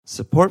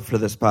Support for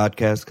this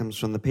podcast comes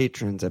from the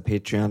patrons at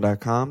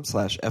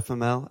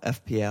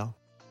patreon.com/FMLFPL.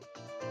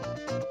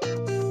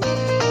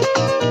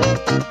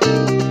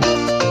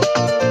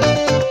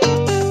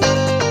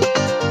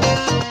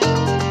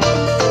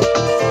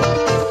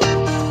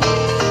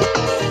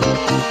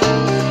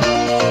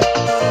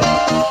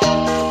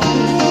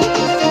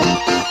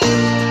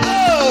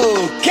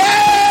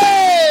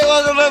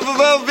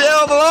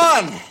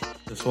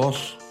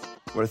 Walsh.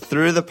 We're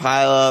through the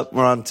pileup.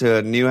 We're on to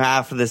a new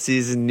half of the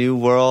season, new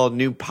world,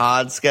 new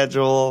pod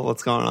schedule.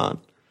 What's going on?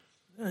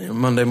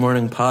 Monday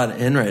morning pod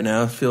in right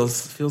now.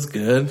 Feels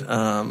good.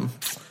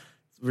 It's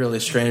really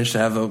strange to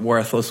have a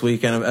worthless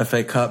weekend of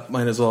FA Cup.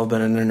 Might as well have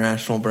been an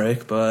international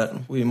break, but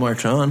we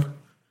march on.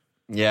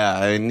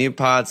 Yeah, a new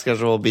pod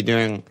schedule. We'll be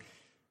doing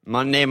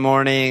Monday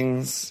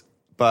mornings,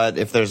 but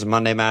if there's a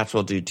Monday match,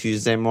 we'll do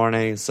Tuesday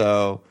morning.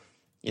 So,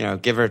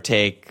 give or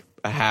take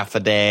a half a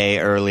day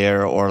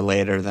earlier or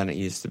later than it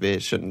used to be.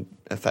 It shouldn't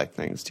affect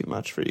things too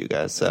much for you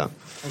guys. So,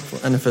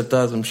 and if it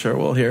does, I'm sure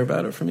we'll hear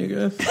about it from you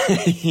guys.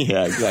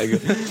 Yeah, exactly.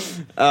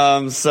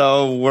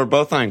 So we're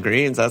both on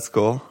greens. That's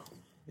cool.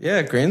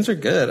 Yeah, greens are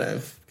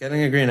good.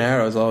 Getting a green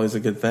arrow is always a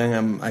good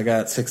thing. I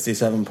got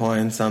 67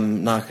 points.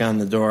 I'm knocking on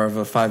the door of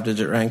a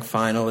 5-digit rank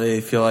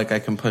finally. Feel like I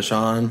can push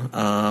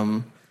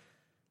on.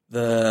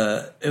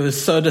 It was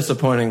so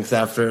disappointing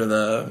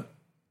because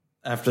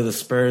after the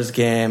Spurs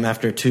game,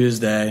 after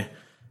Tuesday,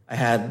 I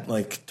had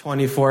like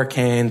 24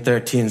 Kane,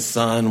 13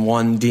 Son,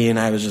 1 Dean.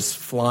 I was just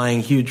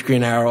flying huge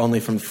green arrow only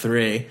from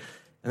 3. And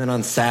then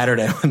on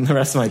Saturday, when the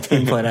rest of my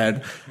team played,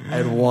 I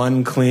had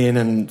 1 clean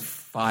and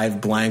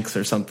 5 blanks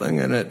or something,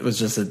 and it was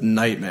just a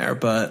nightmare.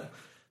 But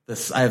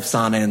I have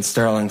Sane and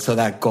Sterling, so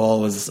that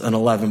goal was an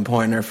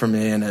 11-pointer for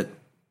me, and it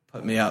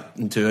put me up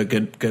into a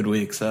good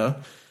week. So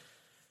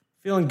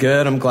feeling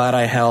good. I'm glad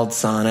I held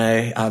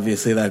Sane.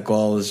 Obviously, that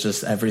goal was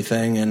just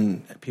everything,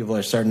 and people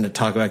are starting to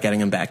talk about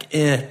getting him back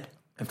in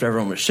after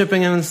everyone was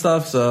shipping him and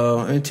stuff.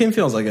 So, the team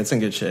feels like it's in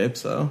good shape,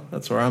 so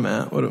that's where I'm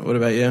at. What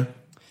about you?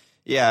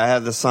 Yeah, I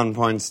had the Sun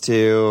points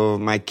too.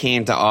 My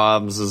Kane to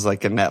Obbs was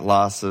like a net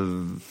loss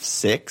of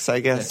 6, I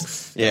guess.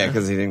 6, yeah,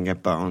 because he didn't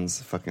get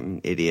Bones.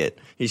 Fucking idiot.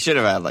 He should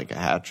have had like a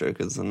hat trick.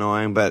 It's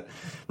annoying. But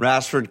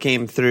Rashford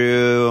came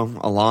through.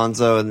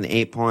 Alonso an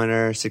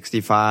 8-pointer,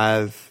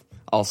 65.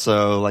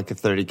 Also, like a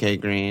 30K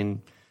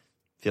green.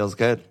 Feels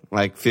good.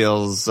 We're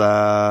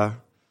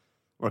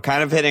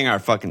kind of hitting our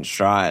fucking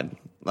stride.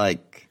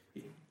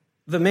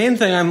 The main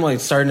thing I'm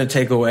starting to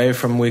take away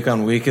from week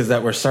on week is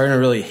that we're starting to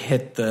really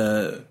hit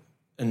the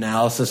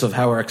analysis of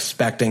how we're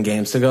expecting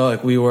games to go.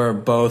 We were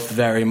both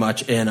very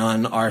much in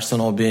on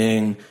Arsenal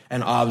being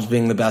and Obbs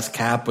being the best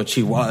cap, which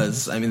he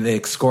was. I mean,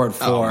 they scored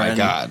 4. Oh my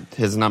God.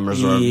 His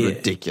numbers were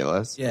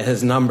ridiculous. Yeah,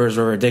 his numbers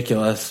were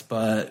ridiculous,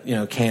 but,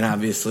 Kane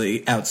obviously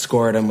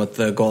outscored him with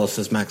the goal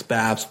assist max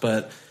Baps,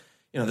 but,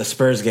 the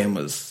Spurs game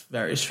was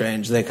very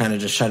strange. They kind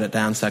of just shut it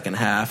down second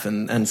half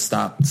and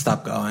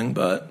stopped going,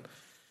 but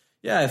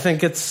yeah, I think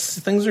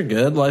things are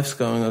good. Life's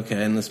going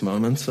okay in this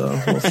moment, so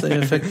we'll see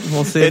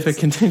if it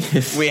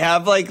continues. We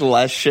have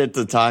less shit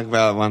to talk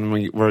about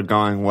when we're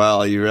going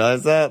well. You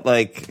realize that?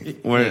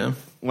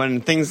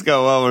 When things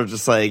go well, we're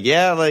just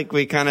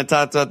we kind of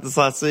talked about this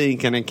last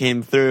week and it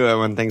came through. And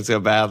when things go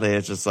badly,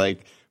 it's just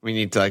we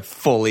need to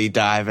fully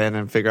dive in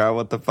and figure out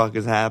what the fuck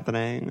is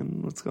happening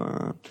and what's going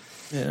on.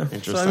 Yeah.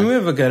 So, we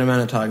have a good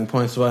amount of talking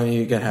points. So why don't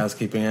you get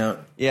housekeeping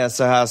out? Yeah,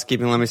 so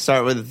housekeeping. Let me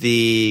start with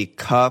the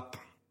Cup.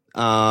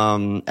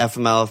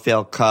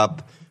 FMLFPL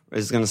Cup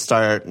is going to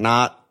start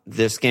not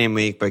this game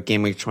week, but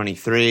game week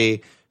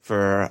 23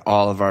 for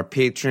all of our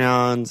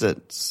Patreons.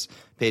 It's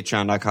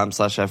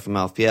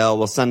patreon.com/FMLFPL.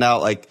 We'll send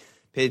out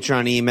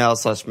Patreon email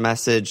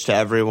 /message to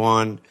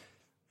everyone.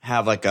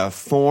 Have a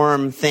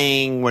form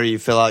thing where you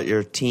fill out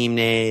your team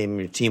name,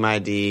 your team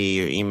ID,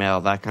 your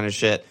email, that kind of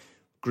shit.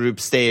 Group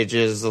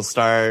stages will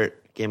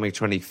start game week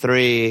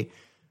 23.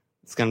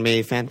 It's going to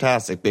be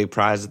fantastic. Big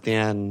prize at the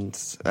end.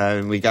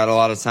 We got a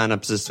lot of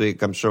signups this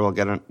week. I'm sure we'll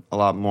get a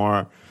lot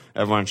more.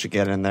 Everyone should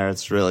get in there.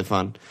 It's really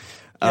fun.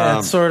 Yeah,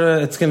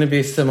 it's going to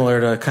be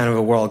similar to kind of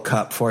a World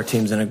Cup, 4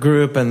 teams in a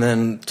group, and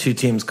then 2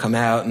 teams come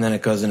out, and then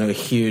it goes into a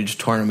huge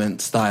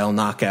tournament-style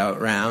knockout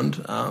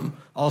round.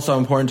 Also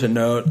important to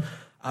note,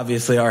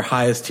 obviously our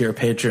highest tier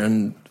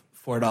patron,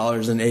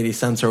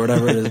 $4.80 or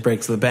whatever it is,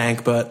 breaks the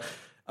bank, but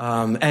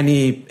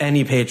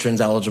any patrons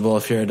eligible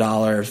if you're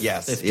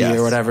 $1.50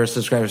 or whatever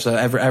subscriber. So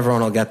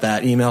everyone will get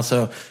that email.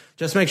 So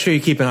just make sure you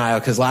keep an eye out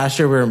because last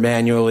year we were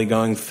manually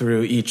going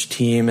through each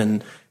team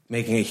and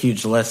making a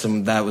huge list,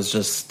 and that was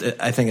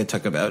I think it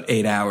took about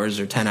 8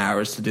 hours or 10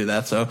 hours to do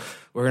that. So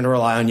we're going to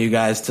rely on you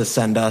guys to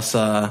send us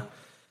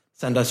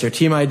your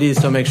team IDs.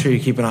 So make sure you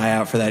keep an eye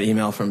out for that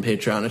email from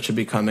Patreon. It should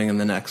be coming in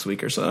the next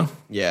week or so.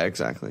 Yeah,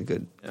 exactly.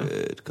 Good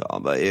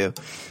call by you.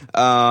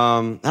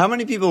 How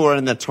many people were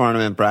in the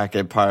tournament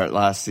bracket part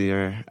last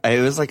year? It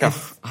was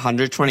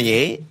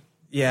 128.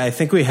 Yeah, I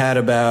think we had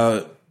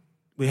about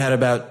we had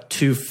about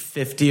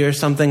 250 or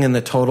something in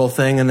the total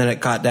thing, and then it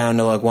got down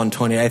to like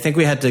 120. I think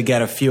we had to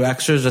get a few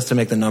extras just to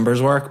make the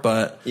numbers work,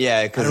 but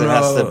yeah, because it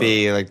has to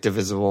be like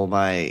divisible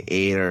by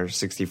 8 or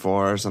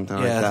 64 or something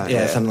like that.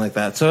 Yeah, something like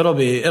that. So it'll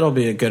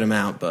be a good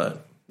amount,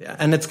 but yeah,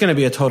 and it's going to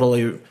be a total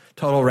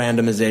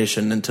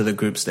randomization into the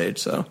group stage.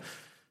 So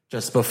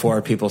just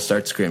before people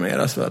start screaming at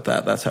us about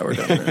that, that's how we're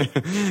doing it.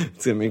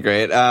 It's going to be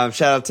great.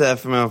 Shout out to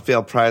FML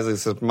Field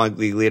Prize League, Mug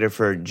League leader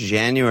for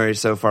January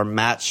so far.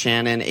 Matt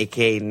Shannon,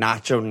 a.k.a.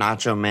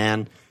 Nacho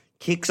Man,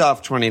 kicks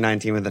off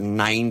 2019 with a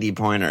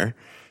 90-pointer.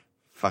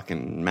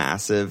 Fucking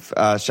massive.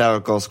 Shout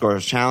out Goal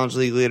Scorers Challenge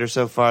League leader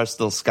so far.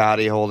 Still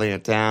Scotty holding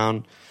it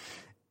down.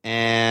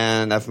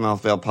 And FML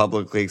Field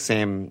Public League,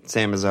 same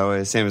as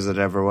always, same as it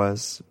ever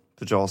was.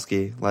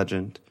 Pajolski,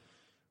 legend.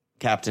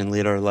 Captain,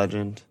 leader,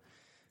 legend.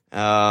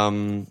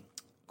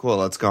 Cool,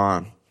 let's go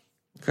on.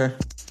 Okay.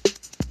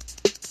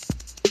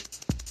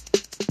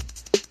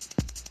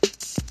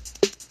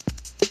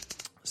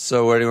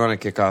 So where do you want to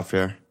kick off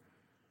here?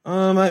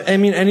 I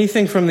mean,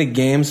 anything from the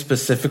game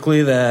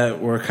specifically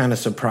that were kind of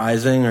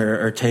surprising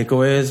or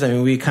takeaways. I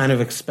mean, we kind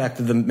of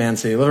expected the Man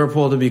City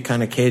Liverpool to be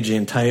kind of cagey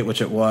and tight,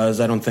 which it was.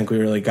 I don't think we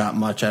really got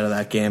much out of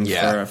that game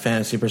for a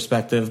fantasy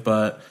perspective,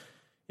 but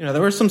you know,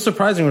 there were some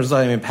surprising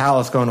results. I mean,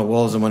 Palace going to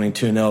Wolves and winning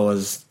 2-0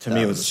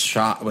 was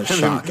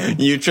shocking.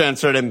 You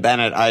transferred in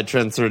Bennett, I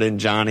transferred in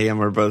Johnny, and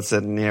we're both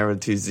sitting here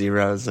with 2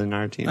 zeros in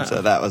our team.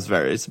 So that was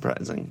very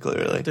surprising,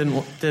 clearly. Didn't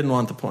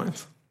want the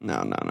points.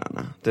 No.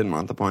 Didn't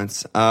want the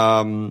points.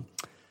 I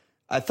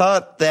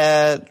thought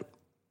that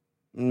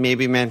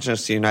maybe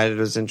Manchester United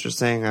was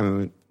interesting. I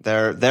mean,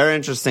 they're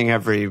interesting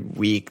every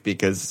week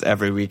because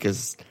every week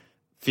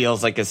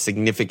feels like a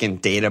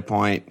significant data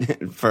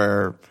point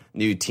for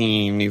new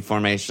team, new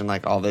formation,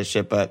 like all this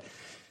shit. But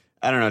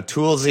I don't know.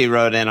 Toolsy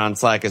wrote in on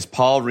Slack, is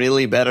Paul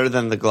really better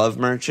than the glove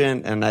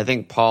merchant? And I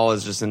think Paul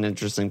is just an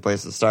interesting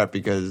place to start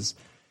because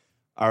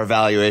our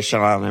evaluation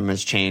on him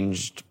has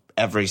changed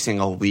every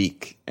single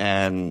week.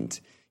 And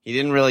he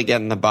didn't really get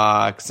in the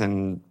box,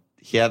 and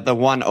he had the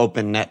one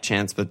open net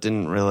chance, but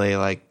didn't really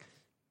like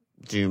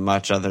do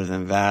much other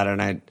than that. And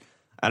I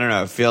don't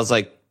know. It feels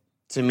like,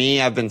 to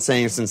me, I've been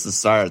saying since the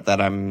start that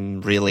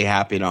I'm really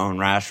happy to own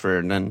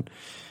Rashford, and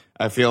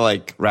I feel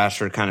like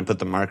Rashford kind of put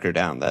the marker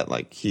down that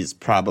like he's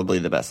probably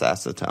the best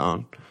asset to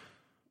own.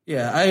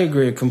 Yeah, I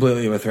agree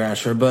completely with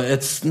Rashford, but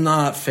it's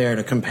not fair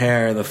to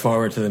compare the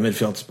forward to the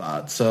midfield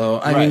spot. So,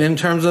 I mean, in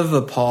terms of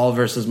the Paul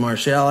versus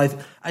Martial,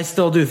 I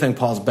still do think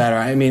Paul's better.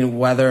 I mean,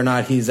 whether or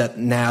not he's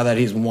now that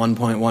he's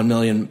 1.1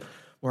 million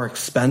more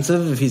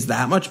expensive, if he's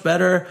that much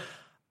better,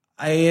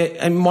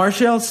 and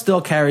Martial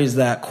still carries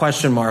that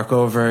question mark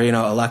over, you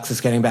know,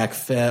 Alexis getting back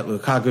fit,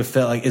 Lukaku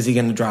fit. Like, is he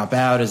going to drop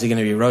out? Is he going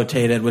to be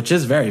rotated? Which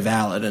is very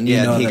valid. And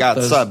yeah, he got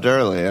subbed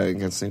early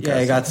against Newcastle.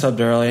 Yeah, he got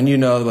subbed early. And you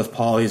know, with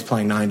Paul, he's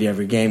playing 90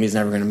 every game. He's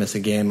never going to miss a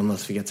game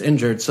unless he gets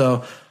injured.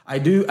 So I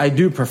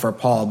do prefer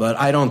Paul, but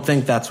I don't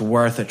think that's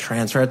worth a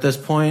transfer at this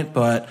point.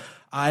 But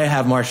I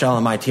have Martial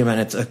on my team, and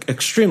it's an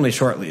extremely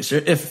short leash.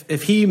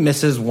 If he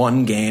misses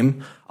one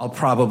game, I'll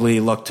probably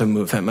look to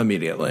move him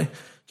immediately.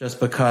 Just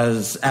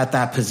because at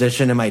that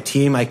position in my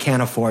team, I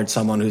can't afford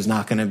someone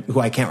who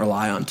I can't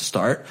rely on to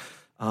start.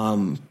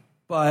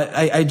 But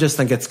I just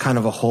think it's kind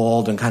of a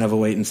hold and kind of a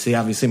wait and see.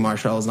 Obviously,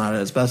 Martial is not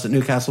at his best at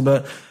Newcastle,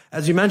 but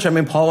as you mentioned,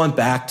 I mean, Paul went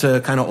back to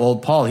kind of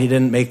old Paul. He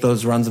didn't make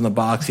those runs in the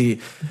box. He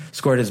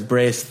scored his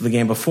brace the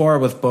game before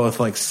with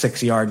both like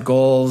 6-yard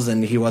goals,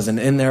 and he wasn't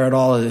in there at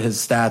all. His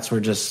stats were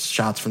just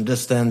shots from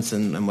distance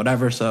and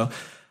whatever. So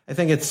I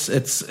think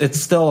it's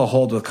still a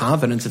hold with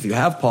confidence if you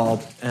have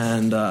Paul.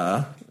 And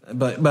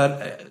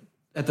but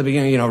at the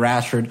beginning, you know,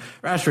 Rashford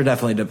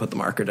definitely did put the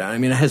marker down. I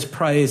mean, his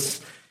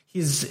price,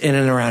 he's in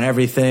and around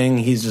everything.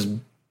 He's just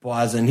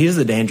buzzing. He's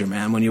the danger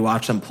man when you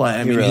watch him play.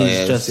 I mean, really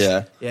he's is, just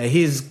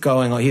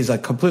he's a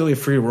completely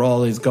free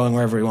roll. He's going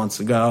wherever he wants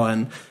to go,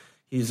 and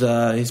he's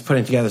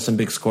putting together some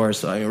big scores.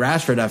 So I mean,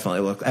 Rashford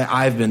definitely looked.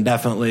 I've been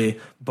definitely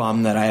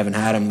bummed that I haven't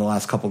had him the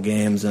last couple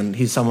games, and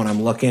he's someone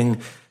I'm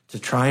looking to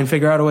try and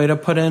figure out a way to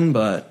put in.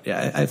 But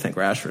yeah, I think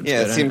Rashford's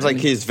good. It seems like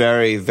he's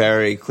very,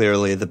 very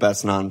clearly the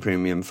best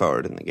non-premium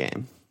forward in the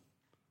game.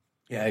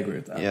 Yeah, I agree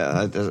with that. Yeah,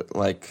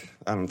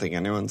 I don't think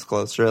anyone's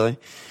close, really.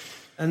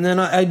 And then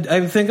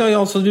I think I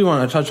also do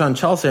want to touch on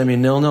Chelsea. I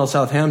mean, 0-0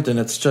 Southampton.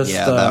 It's just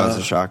that was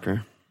a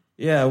shocker.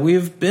 Yeah,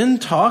 we've been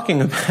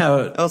talking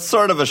about... Well,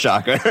 sort of a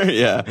shocker,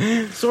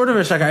 yeah. Sort of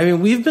a shocker. I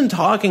mean, we've been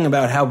talking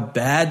about how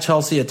bad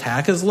Chelsea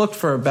attack has looked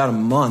for about a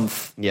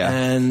month. Yeah.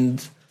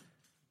 And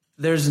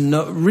there's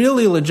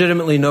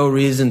legitimately no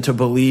reason to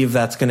believe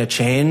that's going to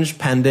change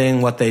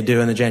pending what they do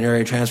in the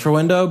January transfer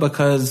window,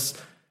 because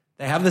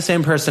they have the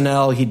same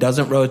personnel. He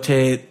doesn't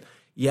rotate.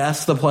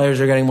 Yes, the players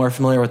are getting more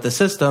familiar with the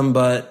system,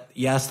 but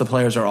yes, the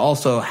players are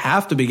also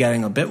have to be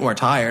getting a bit more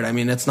tired. I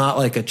mean, it's not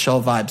like a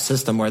chill vibe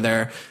system where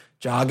they're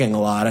jogging a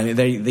lot. I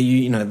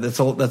mean, that's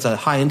a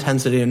high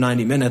intensity of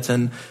 90 minutes.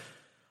 And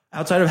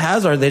outside of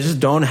Hazard, they just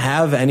don't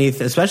have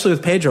anything, especially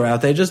with Pedro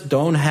out, they just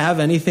don't have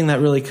anything that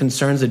really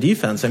concerns the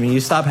defense. I mean, you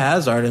stop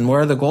Hazard, and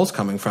where are the goals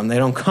coming from? They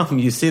don't come.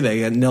 You see, they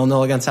get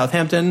 0-0 against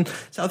Southampton.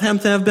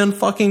 Southampton have been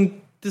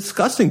fucking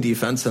disgusting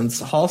defense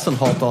since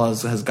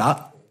Hasenhüttl has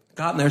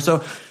gotten there.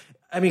 So,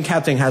 I mean,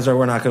 captaining Hazard,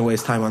 we're not going to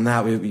waste time on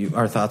that.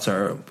 Our thoughts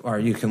are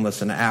you can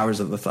listen to hours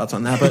of the thoughts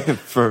on that. But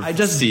for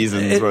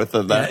seasons worth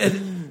of that.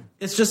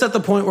 It's just at the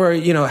point where,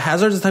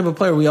 Hazard's the type of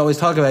player we always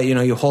talk about,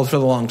 you hold for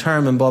the long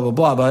term and blah, blah,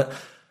 blah. But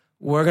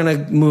we're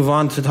going to move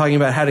on to talking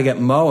about how to get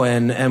Mo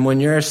in. And when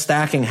you're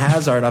stacking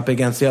Hazard up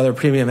against the other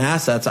premium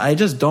assets, I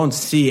just don't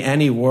see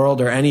any world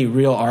or any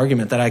real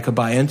argument that I could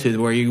buy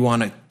into where you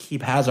want to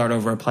keep Hazard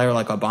over a player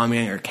like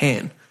Aubameyang or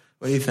Kane.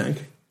 What do you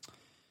think?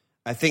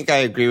 I think I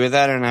agree with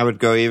that, and I would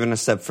go even a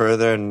step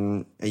further.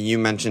 And you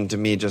mentioned to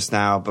me just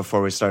now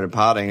before we started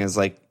potting is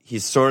like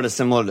he's sort of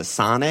similar to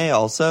Sané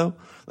also.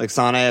 Like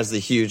Sané has the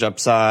huge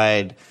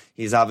upside.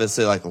 He's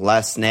obviously like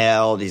less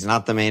nailed. He's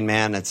not the main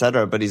man,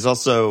 etc. But he's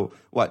also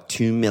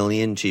 $2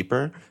 million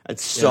cheaper. I'd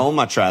so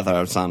much rather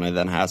have Sané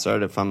than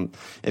Hazard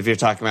if you're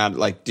talking about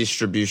like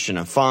distribution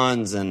of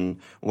funds and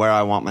where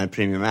I want my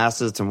premium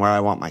assets and where I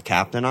want my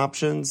captain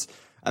options.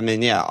 I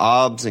mean,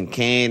 Obbs and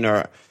Kane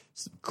are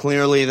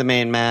clearly the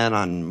main man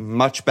on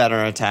much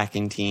better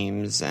attacking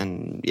teams,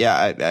 and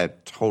I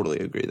totally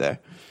agree there.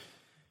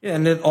 Yeah,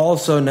 and it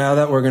also, now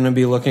that we're going to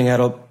be looking at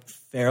a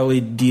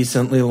fairly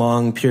decently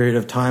long period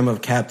of time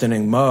of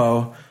captaining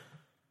Mo,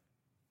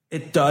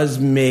 it does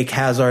make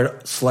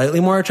Hazard slightly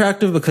more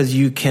attractive because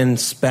you can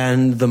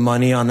spend the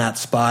money on that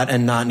spot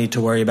and not need to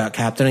worry about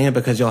captaining it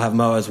because you'll have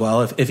Mo as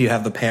well if you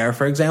have the pair,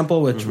 for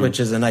example, which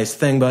is a nice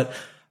thing. But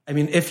I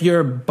mean, if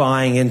you're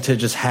buying into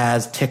just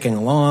Haz ticking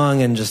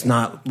along and just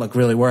not like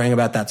really worrying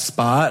about that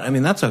spot, I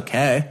mean, that's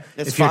okay.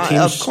 It's fine.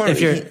 Of course.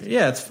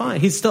 It's fine.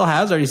 He's still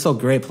Hazard. He's still a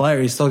great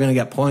player. He's still going to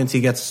get points.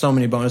 He gets so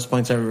many bonus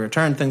points every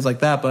return, things like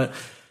that. But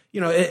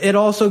it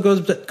also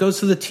goes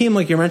to the team,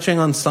 like you're mentioning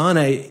on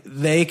Sané.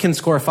 They can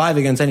score 5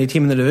 against any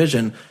team in the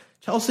division.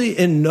 Chelsea,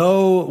 in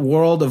no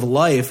world of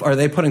life are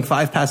they putting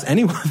 5 past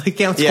anyone. They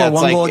can't score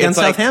one goal against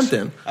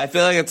Southampton. I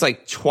feel like it's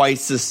like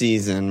twice a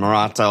season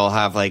Morata will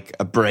have like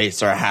a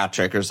brace or a hat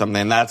trick or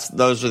something.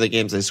 Those are the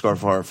games they score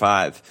 4 or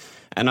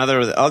 5. And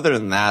other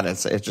than that,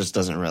 it just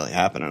doesn't really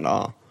happen at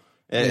all.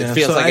 It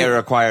feels like it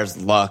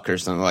requires luck or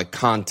something. Like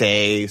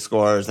Conte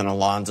scores and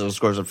Alonso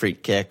scores a free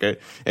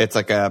kick. It's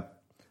like a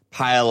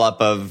pile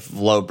up of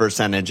low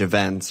percentage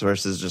events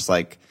versus just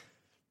like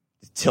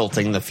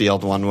tilting the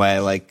field one way.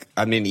 Like,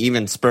 I mean,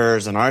 even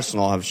Spurs and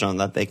Arsenal have shown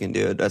that they can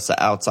do it. That's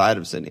outside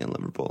of City and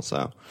Liverpool.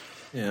 So,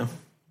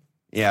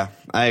 yeah,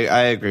 I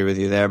agree with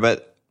you there.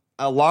 But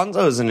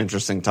Alonso is an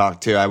interesting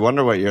talk too. I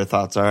wonder what your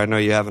thoughts are. I know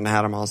you haven't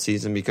had him all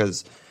season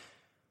because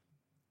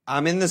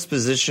I'm in this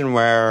position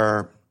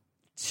where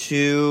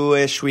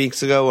 2-ish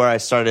weeks ago where I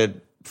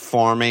started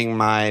forming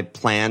my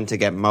plan to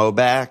get Mo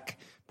back.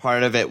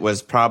 Part of it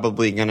was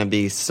probably going to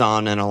be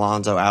Son and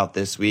Alonso out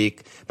this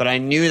week, but I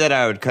knew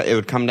that it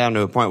would come down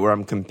to a point where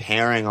I'm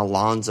comparing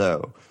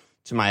Alonso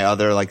to my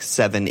other like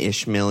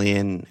 7-ish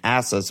million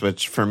assets,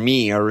 which for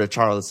me are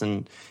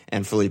Richarlison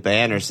and Felipe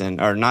Anderson,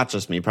 or not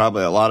just me,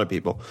 probably a lot of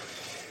people.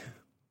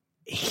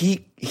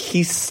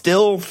 He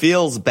still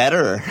feels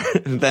better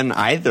than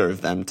either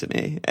of them to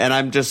me, and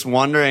I'm just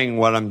wondering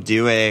what I'm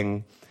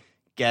doing.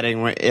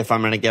 If I'm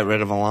going to get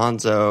rid of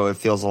Alonso, it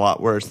feels a lot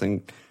worse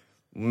than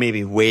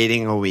maybe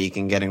waiting a week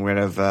and getting rid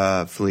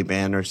of Felipe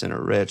Anderson or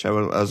Rich. I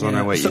was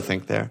wondering what you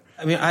think there.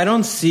 I mean, I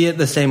don't see it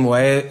the same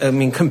way. I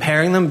mean,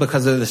 comparing them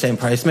because they're the same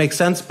price makes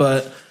sense,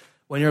 but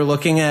when you're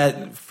looking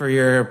at, for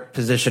your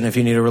position, if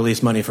you need to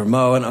release money for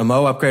Mo and a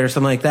Mo upgrade or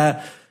something like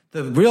that,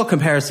 the real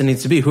comparison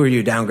needs to be who are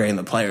you downgrading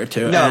the player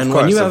to? No, and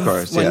of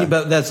course.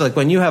 But that's like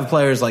when you have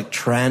players like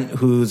Trent,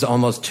 who's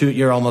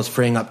you're almost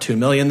freeing up $2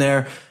 million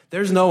there.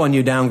 There's no one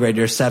you downgrade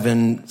your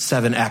 7x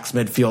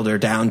midfielder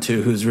down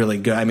to who's really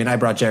good. I mean, I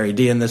brought Jerry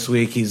D in this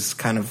week. He's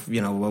kind of,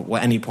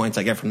 any points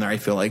I get from there, I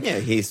feel like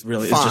he's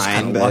really fine, is just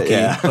kind of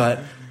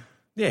lucky.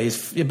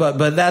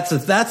 But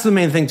that's the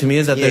main thing to me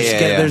is that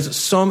there's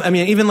so. I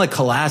mean, even like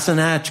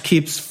Kolasinac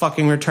keeps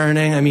fucking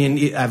returning. I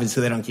mean,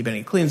 obviously they don't keep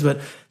any cleans,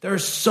 but there are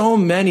so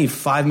many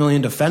 5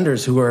 million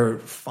defenders who are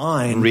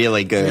fine,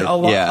 really good. I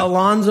mean,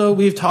 Alonso,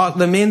 we've talked.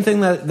 The main thing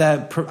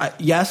that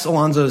yes,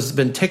 Alonso's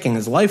been ticking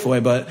his life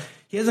away, but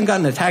he hasn't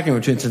gotten an attacking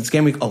routine since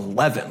game week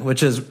 11,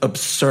 which is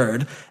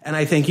absurd. And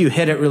I think you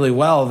hit it really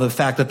well. The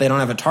fact that they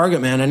don't have a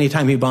target man,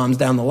 anytime he bombs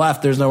down the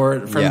left, there's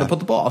nowhere for him to put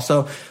the ball.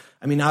 So,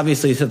 I mean,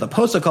 obviously he's hit the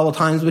post a couple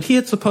times, but he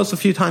hits the post a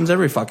few times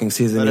every fucking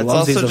season. But it's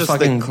also just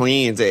the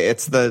cleans.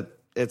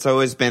 It's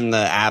always been the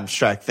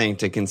abstract thing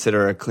to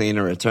consider a clean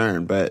or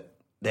return, but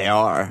they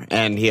are.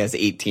 And he has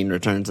 18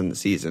 returns in the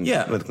season.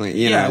 With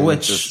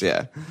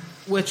clean.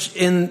 Which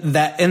in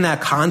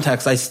that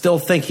context, I still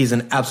think he's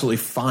an absolutely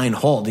fine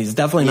hold. He's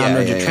definitely not an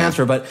urgent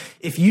transfer, but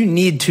if you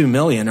need 2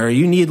 million or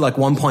you need like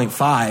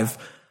 1.5,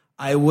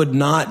 I would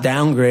not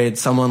downgrade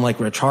someone like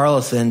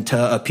Richarlison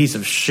to a piece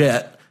of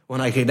shit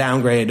when I could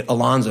downgrade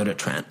Alonso to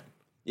Trent.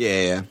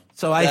 Yeah.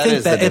 So I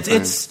think that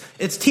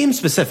it's team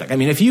specific. I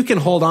mean, if you can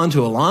hold on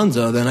to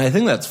Alonso, then I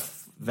think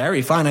that's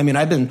very fine. I mean,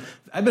 I've been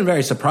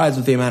very surprised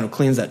with the amount of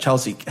cleans that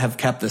Chelsea have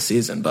kept this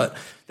season, but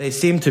they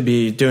seem to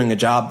be doing a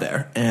job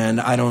there, and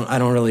I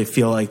don't really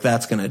feel like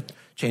that's going to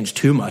change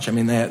too much. I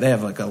mean, they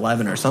have like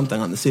 11 or something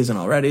on the season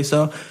already.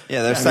 So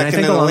yeah, they're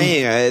second in the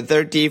league.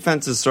 Their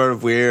defense is sort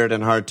of weird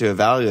and hard to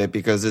evaluate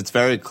because it's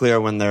very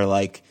clear when they're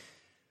like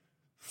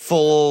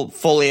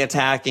fully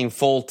attacking,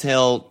 full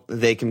tilt,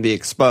 they can be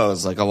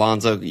exposed. Like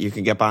Alonso, you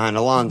can get behind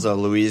Alonso.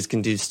 Luis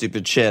can do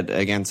stupid shit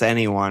against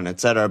anyone,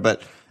 etc.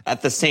 But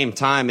at the same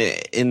time,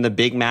 in the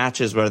big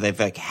matches where they've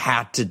like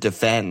had to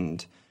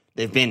defend,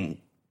 they've been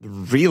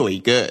really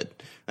good.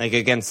 Like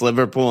against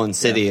Liverpool and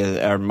City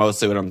are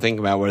mostly what I'm thinking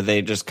about, where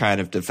they just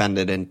kind of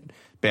defended and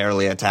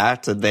barely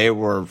attacked. So they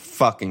were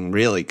fucking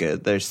really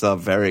good. They're still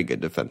very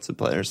good defensive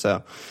players.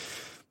 So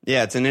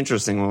yeah, it's an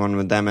interesting one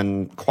with them,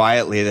 and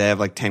quietly they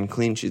have like 10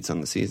 clean sheets on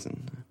the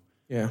season.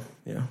 Yeah,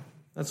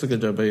 that's a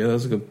good job. But yeah,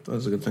 that's a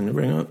good thing to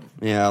bring up.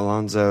 Yeah,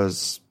 Alonso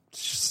is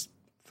just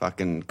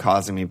fucking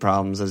causing me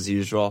problems as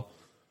usual.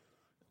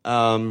 Where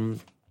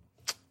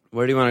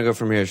do you want to go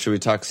from here? Should we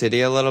talk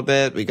City a little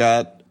bit? We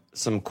got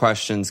some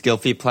questions.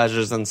 Guilty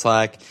pleasures on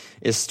Slack.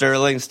 Is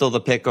Sterling still the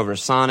pick over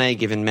Sane,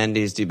 given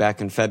Mendy's due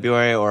back in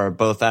February, or are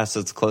both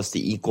assets close to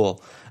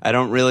equal? I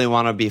don't really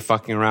want to be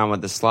fucking around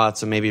with the slot,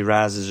 so maybe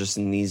Raz is just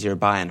an easier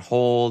buy and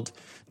hold.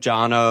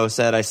 Jono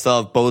said, I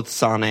still have both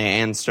Sane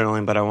and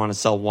Sterling, but I want to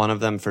sell one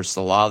of them for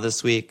Salah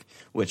this week.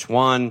 Which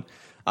one?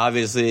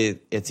 Obviously,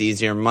 it's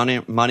easier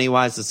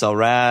money-wise to sell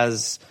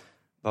Raz,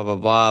 blah, blah,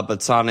 blah.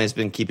 But Sane's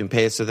been keeping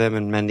pace with him,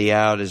 and Mendy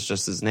out is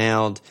just as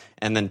nailed.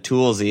 And then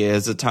Toolsy,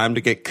 is it time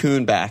to get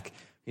Kuhn back?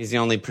 He's the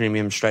only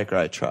premium striker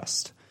I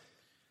trust.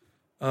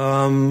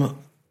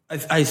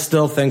 I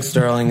still think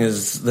Sterling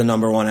is the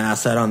number one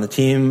asset on the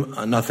team.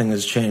 Nothing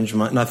has changed.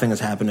 Nothing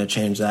has happened to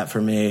change that for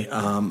me.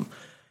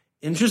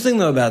 Interesting,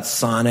 though, about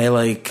Sane,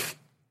 like,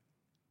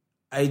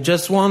 I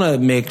just want to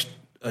make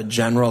a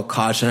general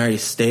cautionary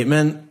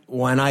statement.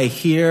 When I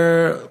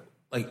hear,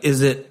 like,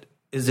 is it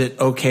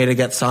okay to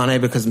get Sane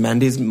because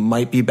Mendy's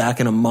might be back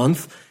in a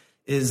month,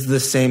 is the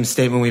same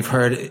statement we've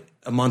heard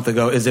a month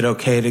ago. Is it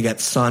okay to get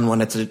Son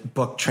when it's a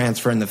book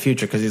transfer in the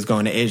future because he's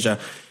going to Asia?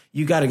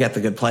 You got to get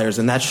the good players,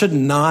 and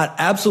that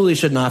absolutely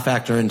should not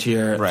factor into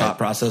your thought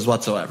process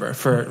whatsoever,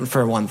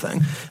 for one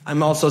thing.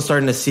 I'm also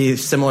starting to see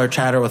similar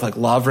chatter with like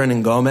Lovren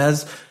and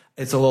Gomez.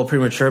 It's a little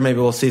premature. Maybe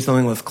we'll see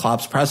something with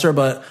Klopp's presser,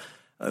 but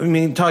I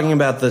mean, talking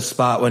about the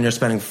spot when you're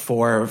spending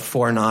 $4.9 or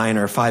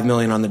 $5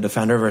 million on the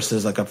defender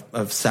versus like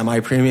a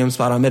semi-premium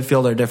spot on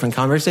midfield are different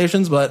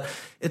conversations, but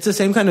it's the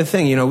same kind of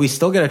thing. You know, we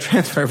still get a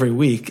transfer every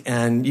week,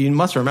 and you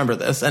must remember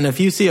this. And if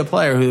you see a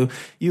player who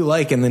you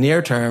like in the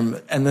near term,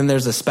 and then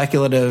there's a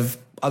speculative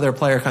other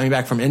player coming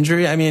back from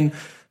injury, I mean,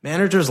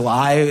 managers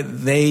lie.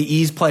 They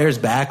ease players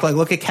back. Like,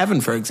 look at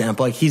Kevin, for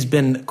example. Like, he's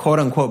been quote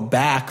unquote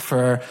back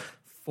for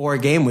 4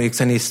 game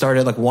weeks, and he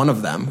started like one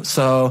of them.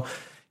 So,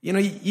 you know,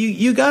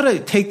 you got to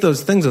take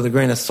those things with a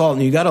grain of salt,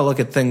 and you got to look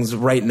at things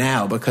right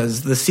now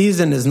because the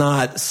season is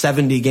not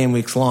 70 game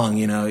weeks long.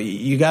 You know,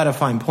 you got to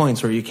find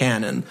points where you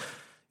can. And,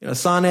 you know,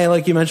 Sane,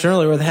 like you mentioned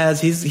earlier with Hez,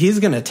 he's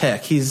going to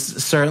tick.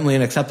 He's certainly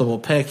an acceptable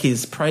pick.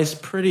 He's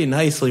priced pretty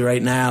nicely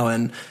right now.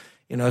 And,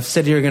 you know, if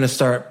City are going to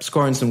start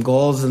scoring some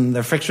goals and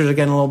their fixtures are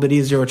getting a little bit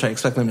easier, which I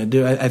expect them to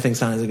do, I think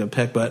Sane is a good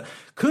pick. But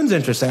Kuhn's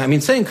interesting. I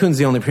mean, saying Kuhn's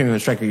the only premium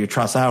striker you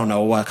trust, I don't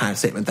know what kind of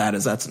statement that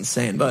is. That's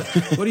insane. But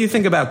what do you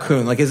think about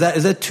Kuhn? Like, is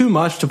that too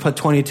much to put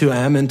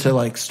 22M into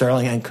like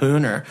Sterling and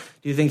Kuhn, or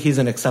do you think he's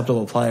an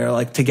acceptable player,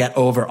 like to get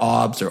over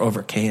Obbs or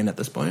over Kane at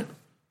this point?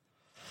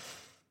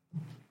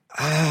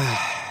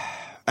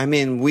 I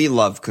mean, we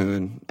love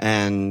Kuhn,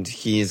 and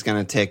he's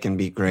going to tick and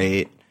be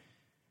great.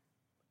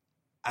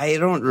 I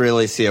don't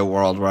really see a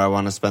world where I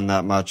want to spend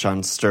that much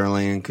on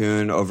Sterling and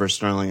Kuhn over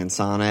Sterling and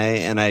Sane,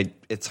 and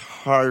it's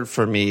hard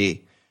for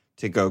me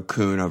to go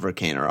Kuhn over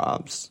Kane or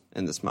Obbs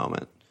in this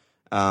moment.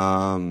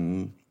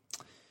 The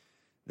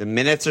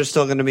minutes are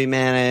still going to be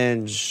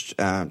managed.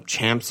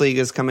 Champs League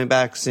is coming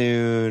back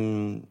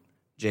soon.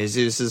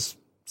 Jesus is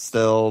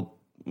still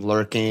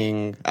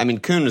lurking. I mean,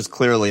 Kuhn is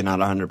clearly not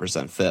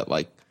 100% fit.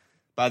 Like,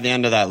 by the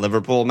end of that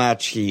Liverpool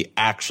match, he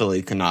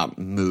actually could not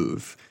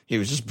move. He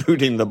was just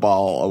booting the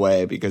ball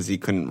away because he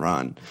couldn't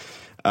run.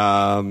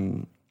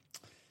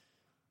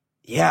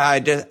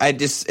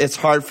 It's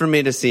hard for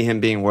me to see him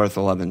being worth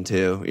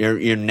 11-2.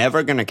 You're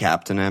never going to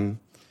captain him.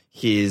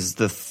 He's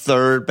the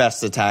 3rd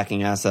best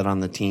attacking asset on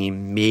the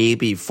team,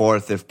 maybe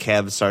 4th if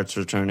Kev starts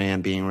returning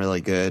and being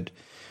really good.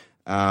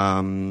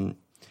 And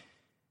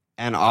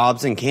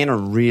Obbs and Kane are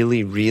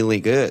really, really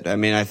good. I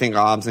mean, I think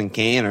Obbs and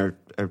Kane are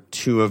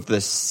 2 of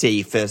the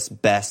safest,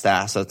 best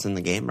assets in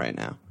the game right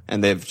now.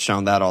 And they've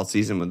shown that all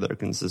season with their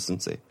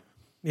consistency.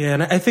 Yeah,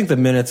 and I think the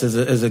minutes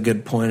is a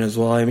good point as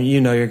well. I mean,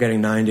 you know, you're getting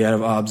 90 out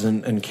of Obbs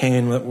and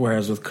Kane,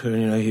 whereas with Kuhn,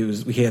 you know,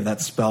 he had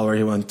that spell where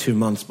he went 2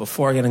 months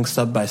before getting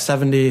subbed by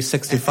 70,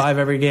 65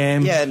 every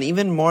game. Yeah, and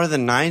even more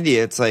than 90,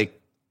 it's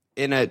like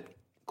in a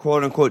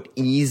quote-unquote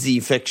easy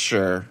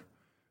fixture,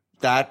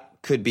 that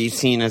could be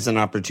seen as an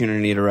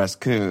opportunity to rest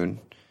Kuhn.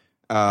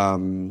 They're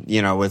in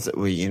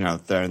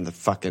the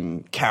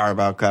fucking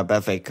Carabao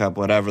Cup, FA Cup,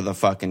 whatever the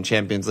fucking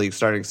Champions League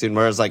starting soon.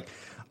 Whereas like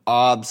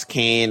Obbs,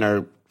 Kane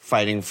are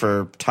fighting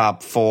for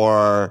top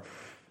 4.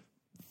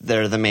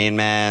 They're the main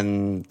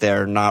men.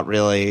 They're not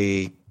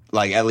really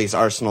like, at least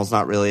Arsenal's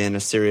not really in a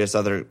serious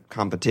other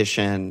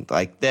competition.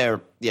 Like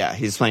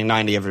he's playing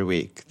 90 every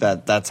week.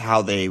 That's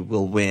how they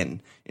will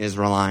win, is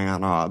relying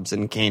on Obbs.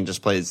 And Kane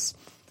just plays.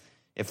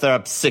 If they're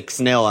up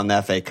 6-0 on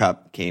the FA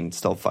Cup, Kane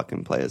still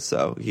fucking plays.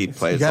 So he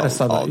plays. You got to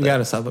sub him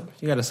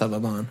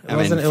on.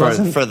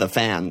 For the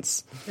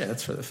fans. Yeah,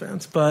 it's for the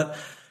fans. But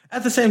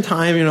at the same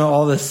time,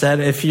 all this said,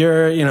 if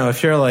you're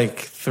like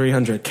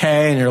 300K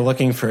and you're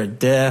looking for a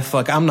diff,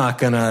 like I'm not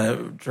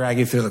gonna drag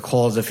you through the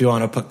coals if you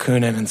want to put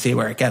Kuhn in and see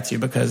where it gets you,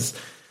 because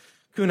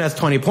Kuhn has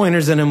 20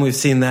 pointers in him. We've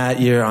seen that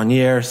year on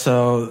year.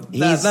 So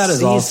that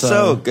is he's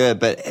so good,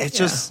 but it's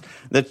just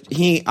that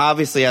he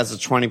obviously has a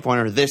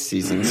 20-pointer this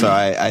season. So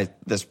I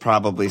this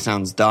probably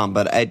sounds dumb,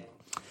 but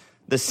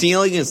the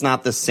ceiling is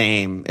not the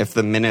same if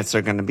the minutes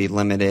are going to be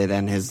limited,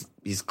 and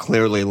he's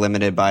clearly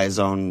limited by his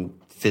own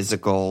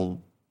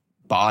physical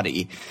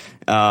body.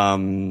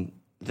 Then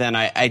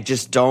I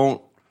just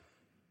don't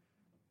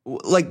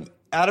like,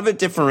 out of a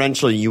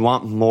differential, you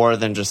want more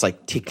than just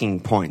like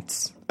ticking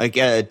points. Like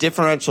a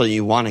differential,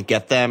 you want to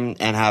get them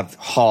and have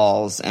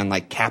hauls and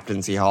like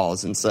captaincy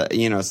hauls and so,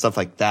 stuff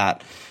like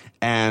that.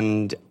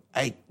 And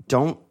I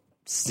don't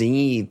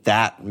see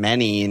that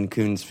many in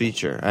Kuhn's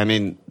future. I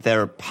mean,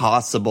 they're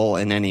possible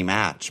in any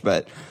match,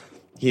 but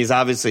he's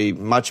obviously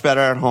much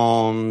better at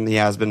home. He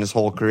has been his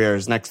whole career.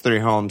 His next 3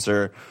 homes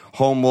are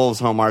home Wolves,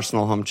 home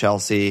Arsenal, home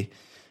Chelsea,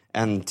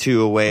 and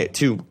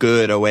 2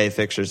 good away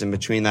fixtures in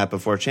between that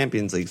before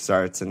Champions League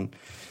starts. And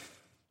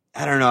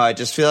I don't know. I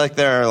just feel like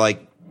there are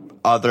like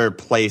other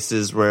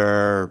places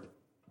where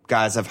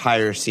guys have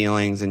higher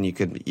ceilings, and you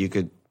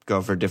could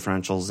go for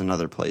differentials in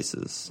other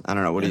places. I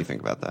don't know. What do you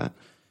think about that?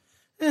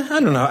 Yeah, I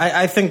don't know.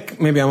 I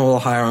think maybe I'm a little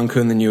higher on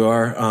Kuhn than you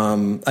are.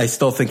 I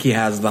still think he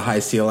has the high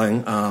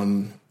ceiling. I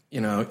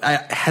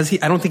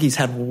don't think he's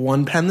had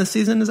 1 pen this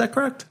season. Is that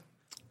correct?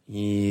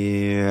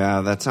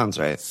 Yeah, that sounds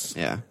right.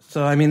 Yeah.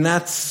 So, I mean,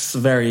 that's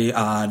very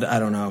odd. I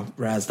don't know.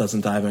 Raz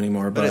doesn't dive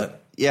anymore, but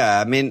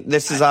yeah, I mean,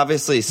 this is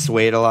obviously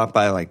swayed a lot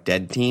by like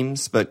dead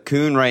teams, but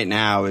Kuhn right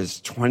now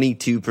is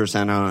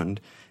 22%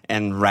 owned,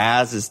 and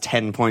Raz is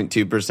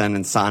 10.2%,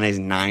 and Sane's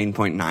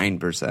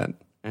 9.9%.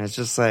 And it's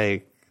just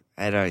like,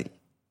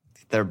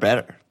 they're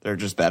better. They're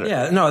just better.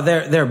 Yeah, no,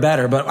 they're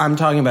better, but I'm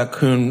talking about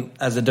Kuhn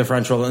as a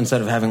differential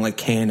instead of having like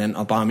Kane and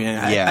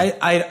Aubameyang.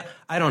 Yeah.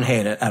 I don't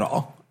hate it at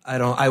all.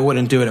 I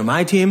wouldn't do it in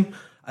my team.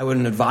 I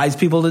wouldn't advise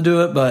people to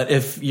do it, but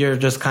if you're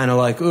just kind of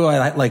like, ooh,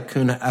 I like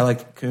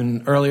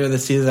Kuhn earlier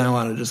this season, I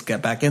want to just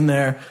get back in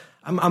there,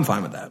 I'm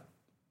fine with that.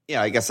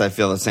 Yeah, I guess I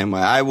feel the same way.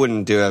 I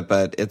wouldn't do it,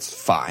 but it's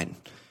fine.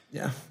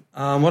 Yeah.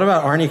 What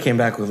about Arnie came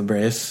back with a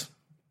brace?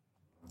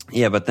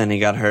 Yeah, but then he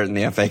got hurt in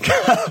the FA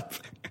Cup.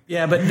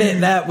 Yeah, but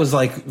that was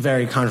like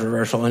very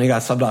controversial. When he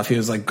got subbed off, he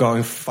was like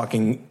going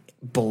fucking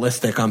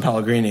ballistic on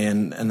Pellegrini,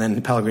 and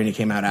then Pellegrini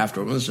came out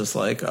after and was just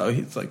like, oh,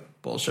 he's like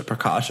bullshit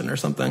precaution or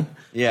something.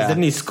 Yeah.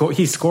 Didn't he score?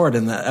 He scored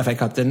in the FA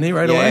Cup, didn't he,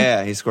 right away?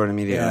 Yeah, he scored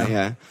immediately,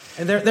 yeah.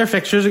 And their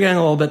fixtures are getting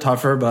a little bit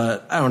tougher,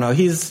 but I don't know.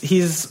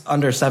 He's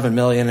under 7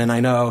 million, and I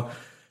know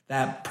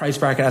that price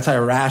bracket outside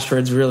of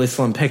Rashford's really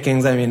slim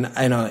pickings. I mean,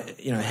 I know,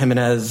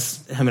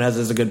 Jimenez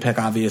is a good pick,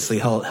 obviously.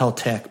 He'll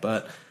tick,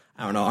 but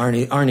I don't know.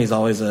 Arnie's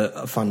always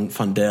a fun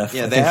diff.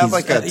 Yeah, they have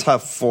like a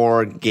tough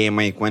 4 game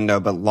week window,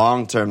 but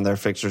long term their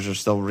fixtures are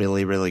still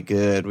really, really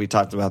good. We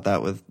talked about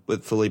that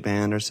with Felipe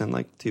Anderson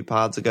like 2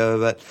 pods ago.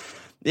 But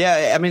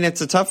yeah, I mean, it's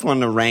a tough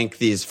one to rank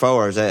these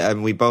forwards.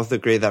 We both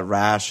agree that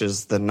Rash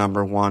is the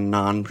number 1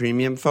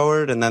 non-premium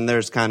forward, and then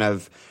there's kind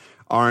of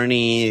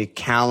Arnie.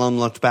 Callum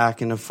looked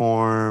back into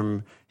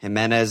form.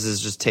 Jimenez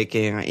is just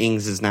taking.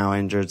 Ings is now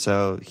injured,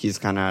 so he's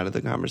kind of out of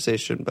the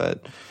conversation.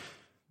 But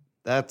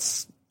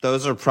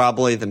those are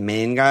probably the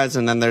main guys,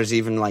 and then there's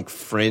even like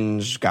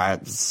fringe guys,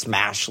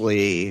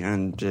 Smashley,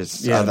 and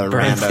just other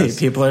Burnley. randos.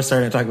 People are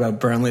starting to talk about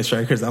Burnley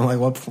strikers. I'm like,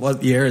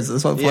 what year is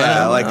this? What player?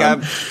 Yeah, like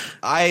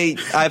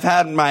I've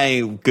had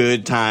my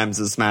good times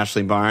with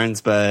Smashley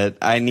Barnes, but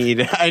I need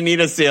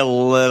to see a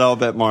little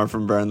bit more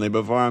from Burnley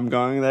before I'm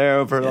going there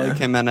over like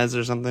Jimenez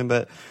or something.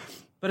 But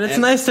it's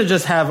nice to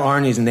just have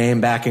Arnie's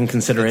name back in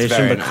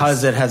consideration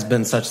because it has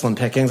been such slim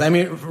pickings. I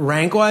mean,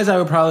 rank wise, I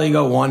would probably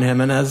go 1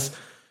 Jimenez,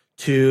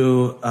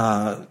 2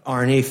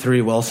 Arnie,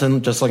 3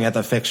 Wilson, just looking at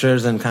the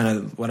fixtures and kind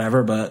of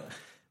whatever, but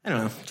I don't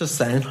know, just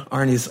saying.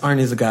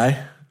 Arnie's a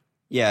guy.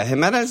 Yeah,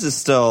 Jimenez is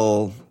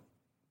still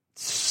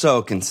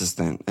so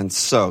consistent and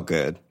so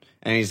good.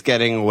 And he's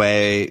getting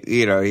away,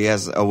 he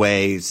has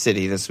away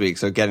City this week,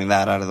 so getting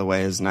that out of the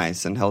way is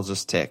nice, and he'll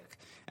just tick.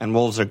 And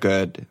Wolves are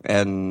good,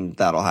 and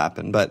that'll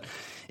happen. But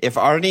if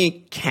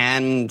Arnie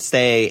can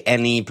stay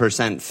any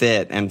 %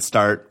 fit and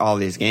start all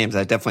these games,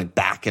 I definitely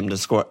back him to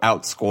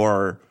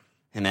outscore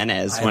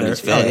Jimenez when he's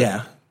fit. Oh,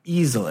 yeah.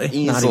 Easily.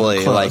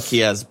 Like he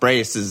has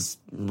braces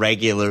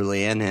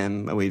regularly in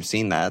him. We've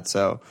seen that.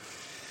 So,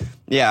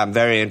 Yeah, I'm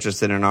very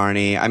interested in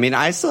Arnie. I mean,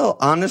 I still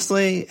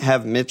honestly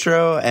have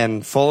Mitro,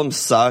 and Fulham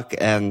suck,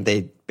 and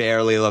they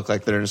barely look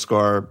like they're going to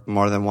score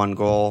more than one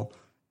goal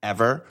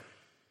ever.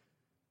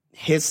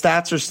 His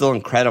stats are still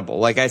incredible.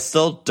 Like, I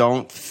still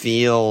don't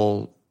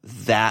feel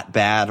that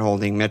bad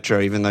holding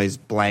Mitro, even though he's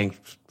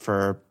blanked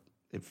for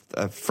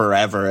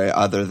forever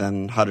other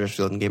than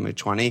Huddersfield in game week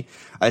 20.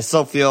 I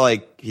still feel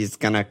like he's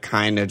going to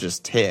kind of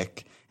just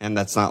tick, and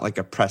that's not like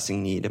a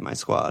pressing need in my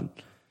squad.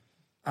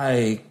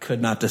 I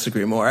could not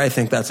disagree more. I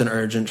think that's an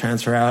urgent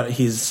transfer out.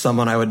 He's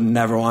someone I would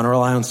never want to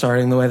rely on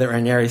starting the way that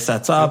Ranieri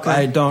sets up. Okay.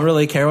 I don't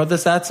really care what the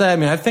stats say. I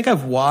mean, I think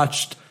I've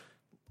watched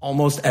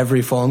almost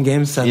every Fulham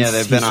game since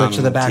they've been switched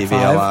to the back TV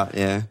five. A lot,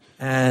 yeah.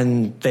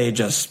 And they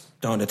just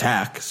don't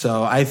attack.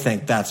 So I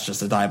think that's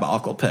just a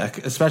diabolical pick,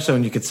 especially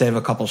when you could save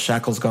a couple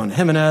shekels going to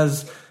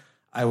Jimenez.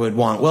 I would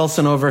want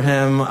Wilson over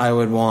him. I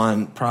would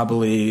want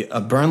probably a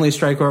Burnley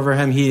striker over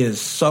him. He is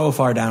so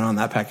far down on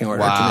that pecking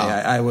order to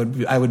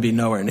me. I would be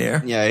nowhere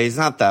near. Yeah, he's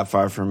not that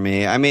far from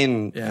me. I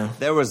mean,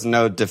 there was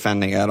no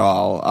defending at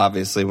all.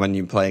 Obviously, when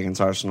you play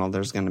against Arsenal,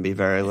 there's going to be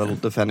very little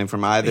defending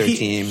from either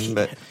team.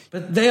 But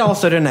they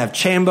also didn't have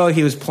Chambo.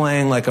 He was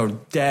playing like a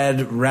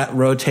dead,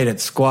 rotated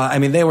squad. I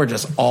mean, they were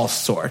just all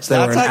sorts.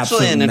 That's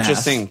actually an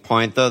interesting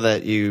point, though,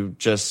 that you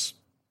just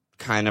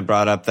kind of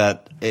brought up,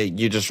 that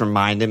you just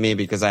reminded me,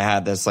 because I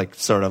had this like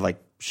sort of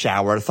like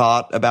shower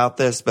thought about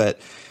this,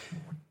 but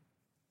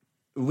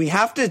we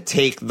have to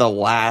take the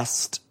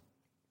last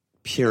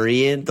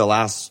period, the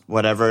last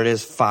whatever it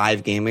is,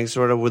 5 game weeks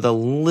sort of, with a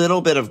little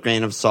bit of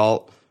grain of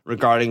salt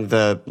regarding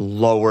the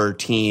lower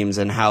teams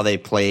and how they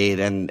played,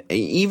 and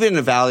even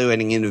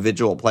evaluating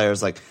individual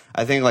players. Like,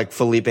 I think like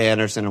Felipe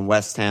Anderson and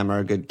West Ham are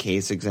a good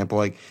case example.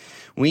 Like,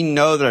 we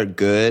know they're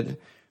good.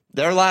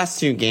 Their last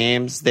 2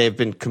 games, they've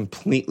been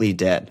completely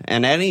dead.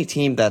 And any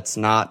team that's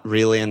not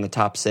really in the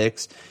top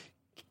 6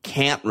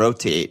 can't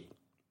rotate,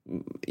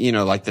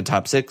 like the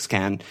top 6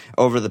 can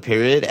over the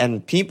period.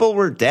 And people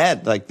were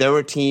dead. Like, there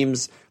were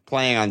teams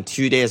playing on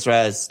 2 days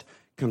rest,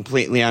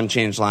 completely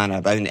unchanged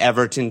lineup. I mean,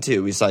 Everton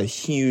too. We saw a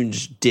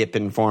huge dip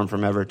in form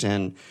from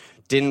Everton.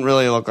 Didn't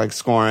really look like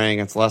scoring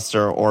against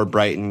Leicester or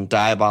Brighton.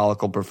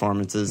 Diabolical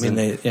performances. I mean,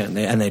 they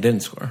didn't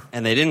score.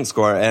 And they didn't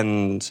score.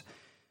 And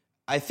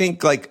I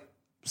think like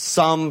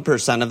some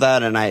percent of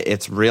that, and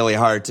it's really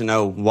hard to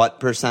know what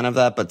percent of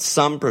that, but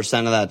some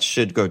percent of that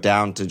should go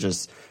down to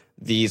just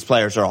these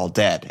players are all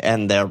dead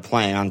and they're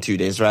playing on 2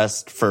 days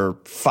rest for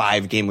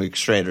 5 game weeks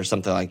straight or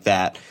something like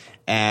that.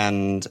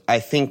 And I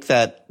think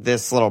that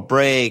this little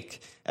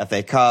break,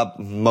 FA Cup,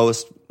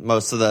 most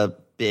of the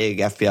big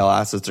FPL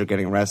assets are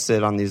getting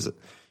rested on these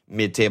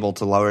mid-table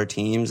to lower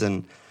teams,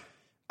 and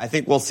I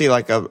think we'll see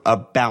like a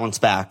bounce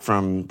back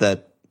from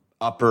the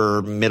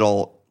upper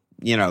middle,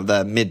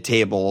 the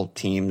mid-table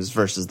teams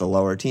versus the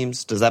lower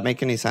teams. Does that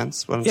make any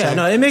sense, what I'm saying? Yeah,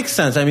 no, it makes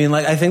sense. I mean,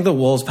 like, I think the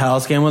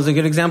Wolves-Palace game was a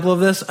good example of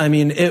this. I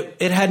mean,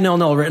 it had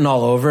 0-0 written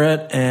all over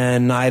it,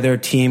 and neither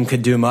team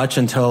could do much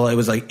until it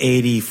was like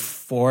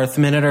 84th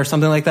minute or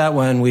something like that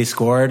when we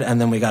scored,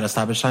 and then we got a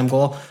stoppage time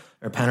goal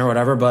or pen or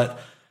whatever, but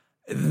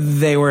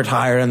they were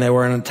tired and they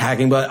weren't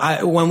attacking.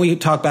 But when we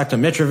talk back to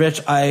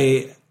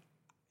Mitrovic,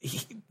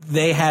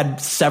 they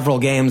had several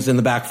games in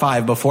the back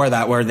 5 before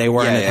that where they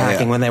weren't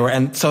attacking when they were.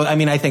 And so, I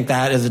mean, I think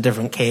that is a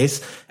different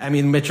case. I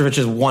mean,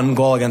 Mitrovic's 1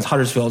 goal against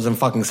Huddersfield in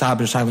fucking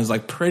stoppage time was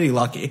like pretty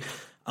lucky.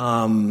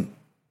 I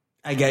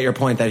get your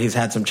point that he's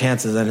had some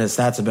chances and his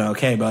stats have been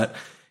okay, but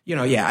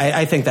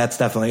I think that's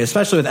definitely,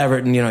 especially with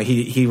Everton,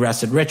 he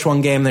rested Rich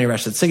one game, then he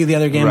rested Siggy the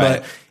other game.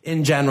 Right. But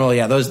in general,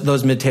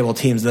 those mid-table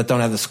teams that don't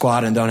have the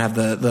squad and don't have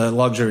the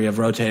luxury of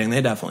rotating,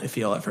 they definitely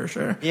feel it for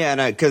sure.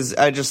 Yeah, because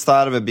I just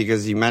thought of it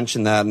because you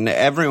mentioned that, and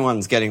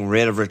everyone's getting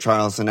rid of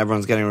Richarlison,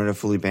 everyone's getting rid of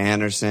Felipe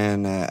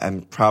Anderson,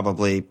 and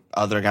probably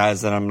other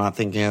guys that I'm not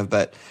thinking of,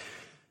 but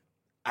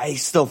I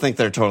still think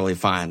they're totally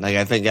fine. Like,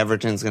 I think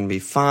Everton's going to be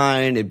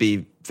fine. It'd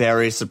be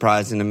very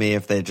surprising to me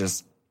if they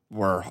just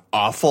were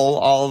awful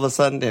all of a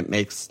sudden. It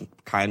makes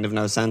kind of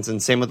no sense.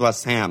 And same with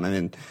West Ham. I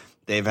mean,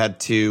 they've had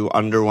 2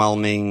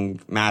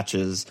 underwhelming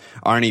matches.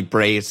 Arnie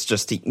braced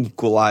just to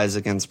equalize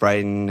against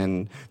Brighton,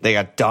 and they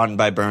got done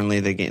by Burnley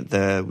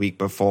the week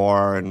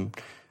before. And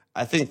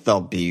I think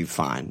they'll be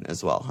fine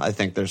as well. I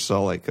think they're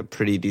still like a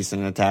pretty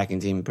decent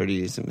attacking team,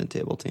 pretty decent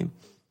mid-table team.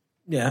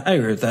 Yeah, I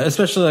agree with that.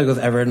 Especially like with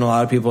Everton, a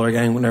lot of people are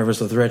getting nervous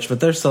with Rich, but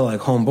they're still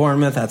like home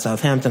Bournemouth, at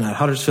Southampton, at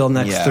Huddersfield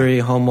next 3,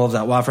 home Wolves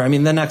at Watford. I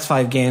mean, the next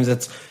 5 games,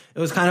 it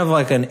was kind of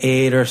like an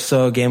 8 or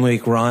so game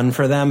week run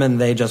for them,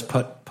 and they just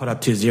put up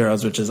 2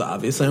 zeros, which is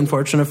obviously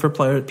unfortunate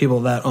for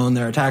people that own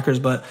their attackers,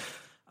 but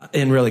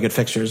in really good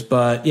fixtures.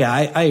 But yeah,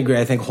 I agree.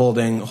 I think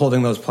holding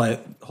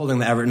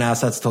the Everton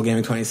assets till game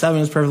week 27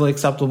 is perfectly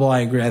acceptable. I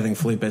agree. I think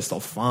Felipe is still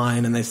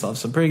fine, and they still have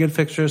some pretty good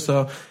fixtures.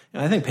 So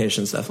I think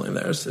patience definitely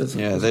there.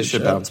 They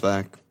should bounce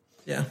back.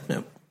 Yeah.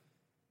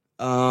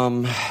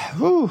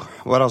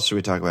 What else should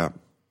we talk about?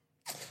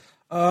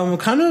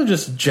 Kind of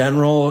just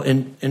general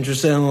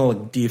interested in a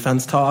little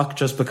defense talk,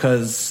 just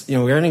because,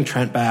 we're getting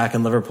Trent back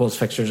and Liverpool's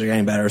fixtures are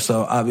getting better.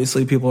 So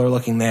obviously people are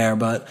looking there,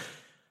 but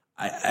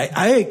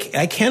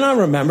I cannot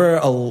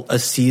remember a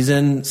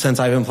season since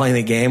I've been playing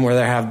the game where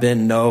there have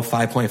been no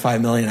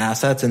 5.5 million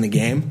assets in the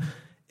game.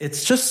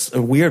 It's just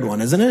a weird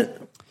one, isn't it?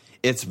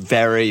 It's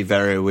very,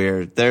 very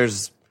weird.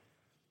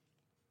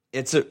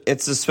 It's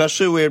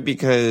especially weird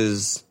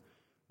because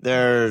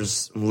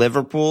there's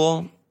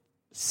Liverpool,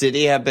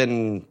 City have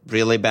been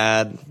really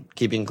bad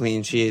keeping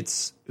clean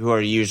sheets, who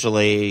are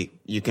usually,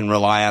 you can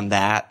rely on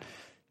that.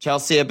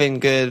 Chelsea have been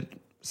good,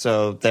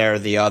 so they're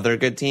the other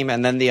good team.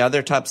 And then the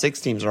other top 6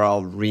 teams are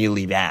all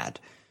really bad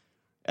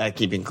at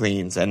keeping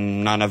cleans,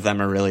 and none of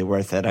them are really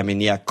worth it. I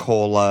mean, yeah,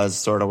 Cola is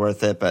sort of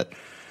worth it, but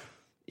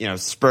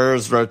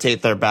Spurs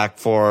rotate their back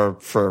four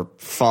for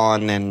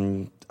fun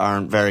and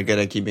aren't very good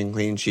at keeping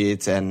clean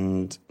sheets,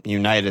 and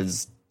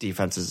United's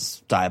defense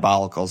is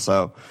diabolical.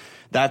 So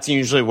that's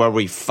usually where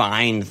we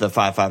find the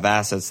 5-5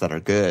 assets that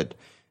are good,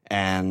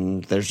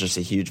 and there's just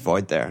a huge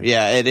void there.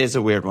 Yeah, it is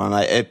a weird one.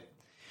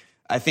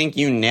 I think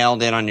you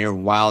nailed it on your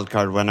wild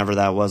card whenever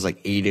that was,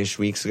 like 8-ish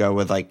weeks ago,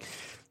 with like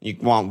you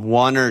want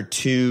 1 or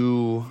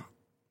 2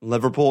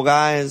 Liverpool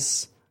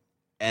guys,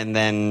 and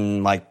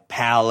then like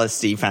Palace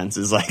defense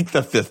is like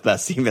the 5th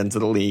best defense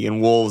in the league,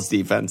 and Wolves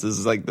defense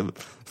is like the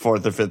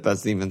 4th or 5th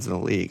best defense in the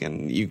league,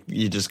 and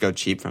you just go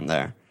cheap from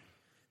there.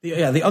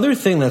 Yeah, the other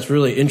thing that's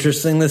really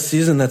interesting this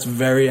season that's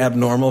very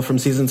abnormal from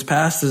seasons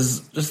past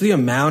is just the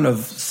amount of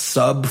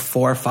sub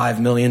 4 or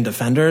 5 million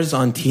defenders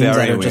on teams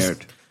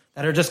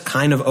that are just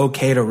kind of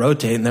okay to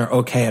rotate, and they're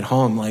okay at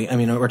home. Like, I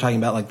mean, we're talking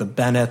about like the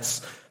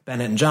Bennett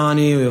and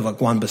Johnny. We have like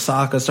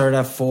Wan-Bissaka started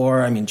at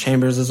 4. I mean,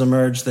 Chambers has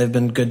emerged. They've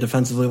been good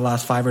defensively the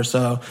last 5 or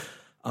so.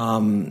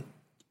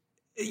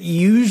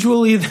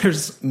 Usually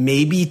there's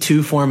maybe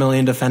 2-4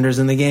 million defenders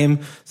in the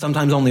game.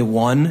 Sometimes only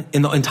 1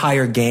 in the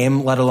entire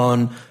game, let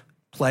alone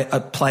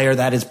a player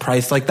that is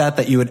priced like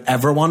that you would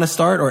ever want to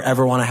start or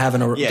ever want to have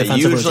in a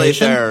defensive usually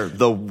rotation. They're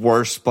the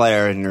worst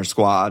player in your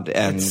squad,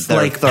 and It's they're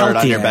like 3rd on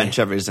Peltier. your bench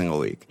every single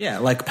week. Yeah,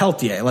 like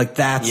Peltier. Like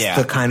that's Yeah.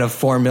 the kind of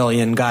 4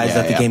 million guys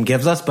that the game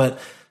gives us. But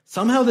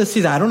somehow this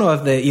season, I don't know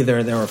if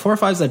there were 4 or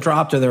 5s that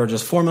dropped, or there were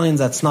just 4 millions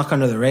that snuck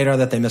under the radar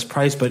that they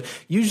mispriced. But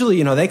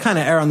usually, they kind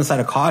of err on the side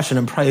of caution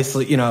and price.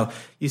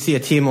 You see a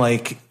team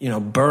like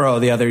Burrow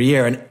the other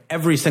year, and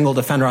every single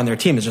defender on their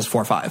team is just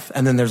 4 or 5,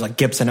 and then there's like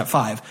Gibson at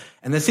 5.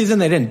 And this season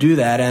they didn't do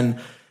that, and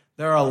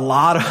there are a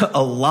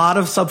lot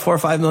of sub 4 or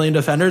 5 million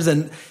defenders.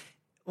 And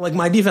like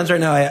my defense right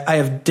now, I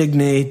have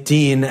Digne,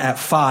 Dean at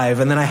 5,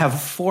 and then I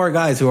have 4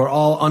 guys who are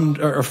all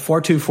under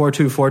 4-2,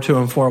 4-2, 4-2,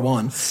 and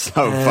 4-1.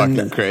 So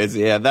fucking crazy.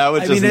 Yeah, that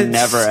would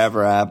never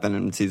ever happen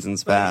in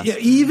seasons past. Yeah,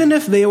 even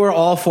if they were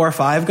all 4 or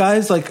 5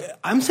 guys, like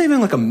I'm saving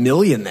like $1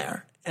 million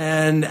there.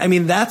 And I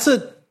mean, that's a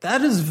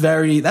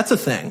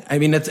thing. I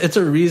mean, it's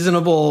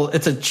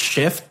a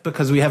shift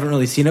because we haven't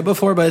really seen it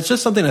before, but it's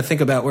just something to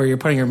think about where you're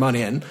putting your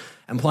money in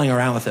and playing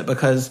around with it,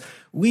 because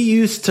we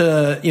used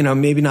to,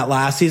 maybe not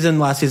last season.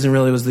 Last season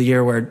really was the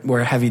year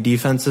where heavy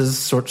defenses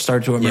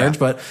started to emerge,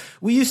 but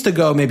we used to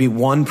go maybe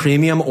 1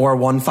 premium or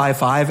 1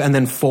 5-5 and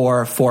then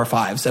 4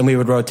 4-5s, and we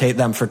would rotate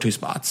them for 2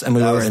 spots. And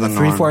we were in the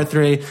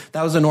 3-4-3.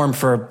 That was the norm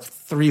for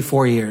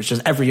 3-4 years.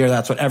 Just every year,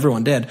 that's what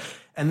everyone did.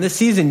 And this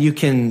season,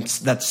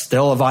 that's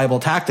still a viable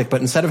tactic,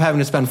 but instead of having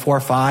to spend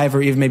 4-5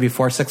 or even maybe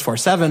 4-6,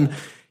 4-7,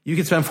 you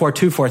can spend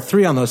 4-2,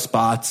 4-3 on those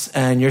spots,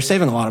 and you're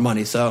saving a lot of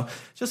money. So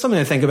just something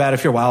to think about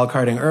if you're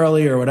wildcarding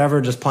early or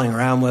whatever, just playing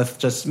around with.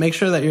 Just make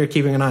sure that you're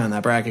keeping an eye on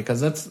that bracket,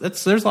 because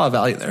there's a lot of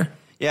value there.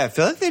 Yeah, I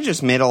feel like they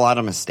just made a lot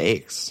of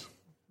mistakes.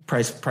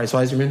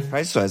 Price-wise, you mean?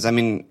 Price-wise. I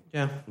mean,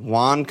 yeah.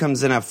 Juan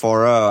comes in at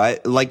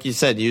 4-0. Like you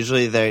said,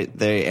 usually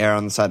they err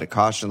on the side of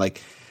caution.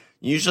 Like,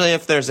 usually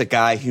if there's a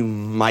guy who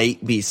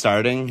might be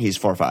starting, he's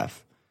 4-5.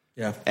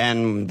 Yeah.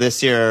 And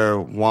this year,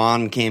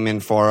 Juan came in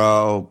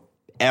 4-0.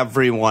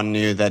 Everyone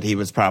knew that he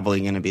was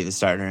probably going to be the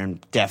starter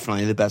and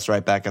definitely the best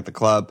right back at the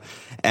club.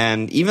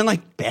 And even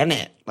like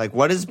Bennett, like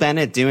what is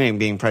Bennett doing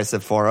being priced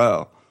at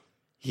 4-0?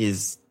 He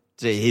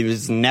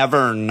was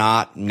never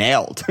not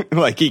nailed.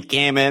 Like he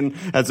came in,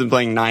 has been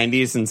playing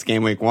 90 since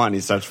game week 1.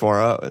 He starts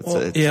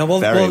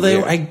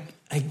 4-0.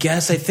 I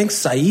think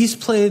Saiz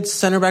played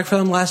center back for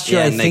them last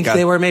year. I think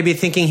they were maybe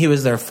thinking he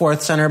was their 4th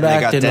center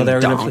back. Didn't know they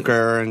were going to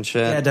play and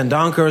shit. Yeah,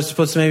 Dendoncker was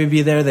supposed to maybe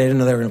be there. They didn't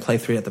know they were going to play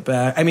 3 at the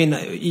back. I mean,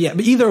 yeah,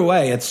 but either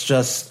way, it's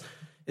an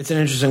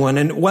interesting one.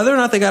 And whether or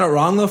not they got it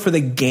wrong though for the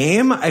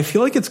game, I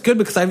feel like it's good,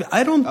 because I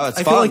feel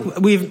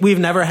like we've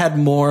never had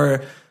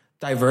more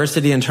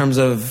diversity in terms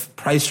of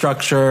price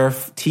structure,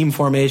 team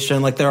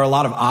formation. Like there are a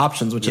lot of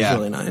options, which is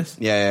really nice.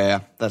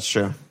 Yeah. That's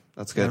true.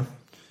 That's good.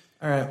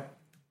 Yeah.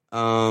 All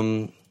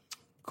right.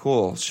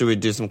 Cool. Should we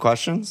do some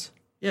questions?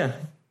 Yeah.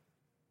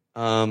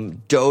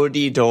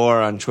 Dodie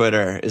Door on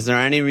Twitter. Is there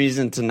any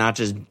reason to not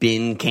just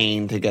bin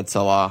Kane to get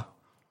Salah?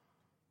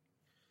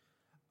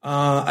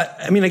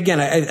 I mean, again,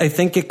 I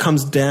think it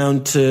comes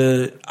down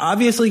to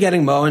obviously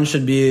getting Mo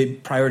should be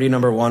priority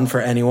number 1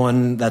 for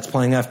anyone that's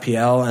playing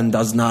FPL and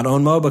does not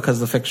own Mo, because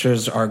the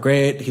fixtures are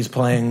great. He's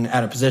playing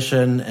out of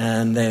position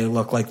and they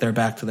look like they're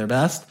back to their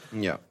best.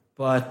 Yeah.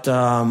 But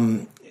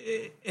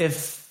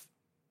if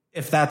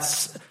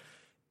that's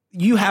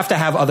you have to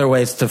have other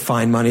ways to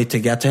find money to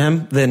get to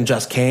him than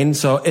just Kane.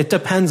 So it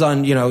depends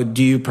on,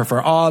 do you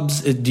prefer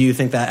OBS? Do you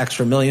think that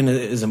extra million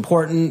is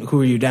important?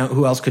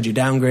 Who else could you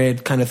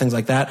downgrade? Kind of things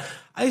like that.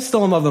 I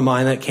still am of the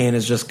mind that Kane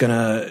is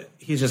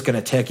he's just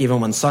gonna tick even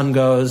when Son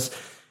goes.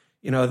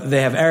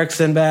 They have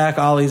Eriksen back,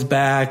 Ollie's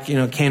back.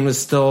 Kane was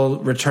still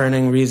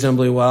returning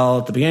reasonably well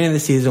at the beginning of the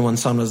season when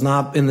Son was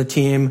not in the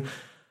team.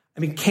 I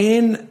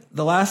mean,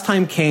 the last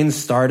time Kane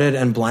started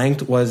and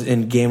blanked was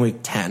in game week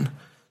 10.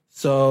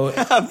 So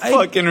how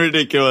fucking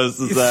ridiculous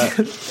is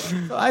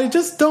that? I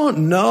just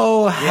don't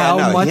know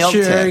how much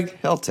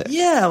he'll tick.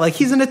 Yeah, like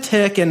he's in a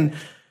tick, and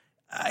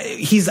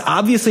he's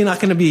obviously not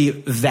going to be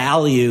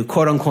value,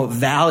 quote unquote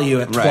value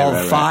at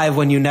 12.5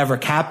 when you never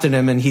captain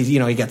him, and he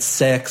gets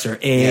 6 or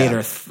 8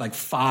 or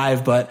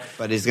 5, but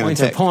he's going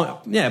to tick.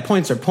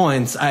 Points are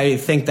points. I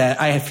think that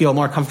I feel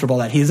more comfortable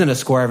that he's going to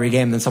score every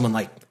game than someone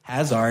like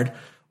Hazard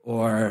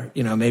or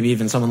maybe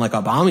even someone like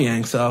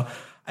Aubameyang. So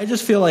I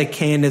just feel like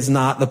Kane is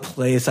not the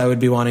place I would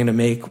be wanting to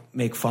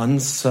make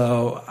funds.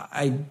 So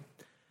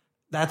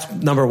that's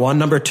number one.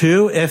 Number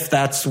two, if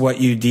that's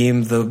what you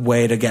deem the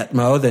way to get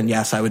Mo, then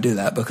yes, I would do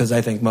that, because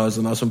I think Mo is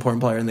the most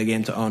important player in the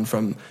game to own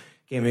from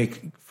game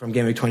week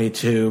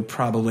 22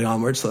 probably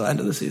onwards to the end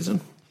of the season.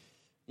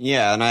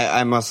 Yeah, and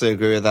I mostly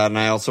agree with that. And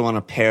I also want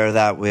to pair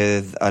that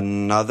with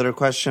another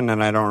question,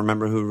 and I don't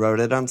remember who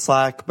wrote it on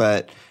Slack,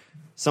 but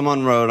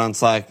someone wrote on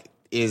Slack,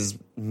 is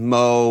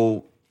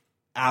Mo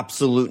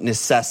absolute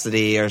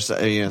necessity or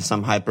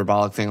some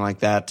hyperbolic thing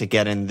like that to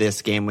get in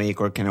this game week,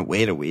 or can it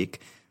wait a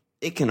week?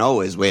 It can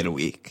always wait a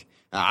week.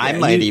 I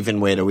might even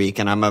wait a week,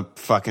 and I'm a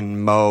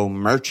fucking Mo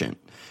merchant.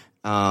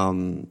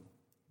 You're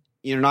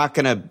not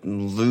going to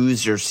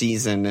lose your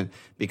season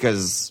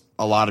because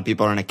a lot of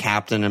people are going to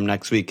captain him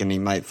next week and he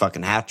might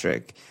fucking hat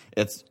trick.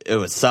 It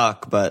would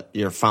suck, but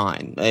you're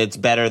fine. It's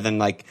better than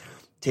like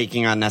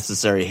taking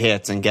unnecessary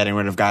hits and getting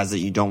rid of guys that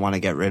you don't want to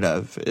get rid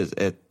of.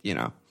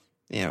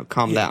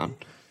 Calm down.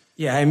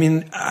 Yeah, I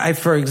mean,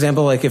 for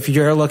example, like if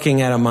you're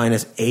looking at a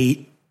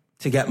 -8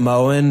 to get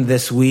Mo in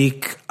this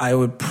week, I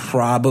would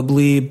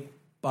probably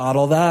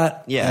bottle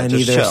that. Yeah,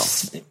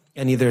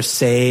 and either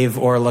save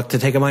or look to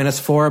take a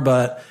 -4.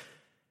 But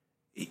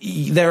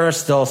there are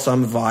still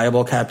some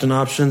viable captain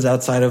options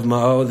outside of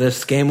Mo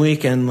this game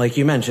week, and like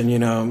you mentioned,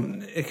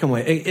 it can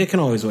wait. It can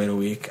always wait a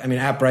week. I mean,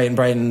 at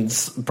Brighton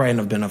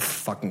have been a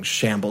fucking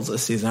shambles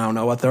this season. I don't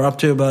know what they're up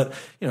to, but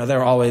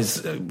they're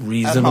always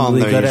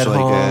reasonably good at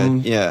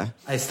home. Good. Yeah,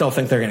 I still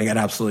think they're going to get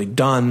absolutely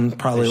done.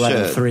 Probably let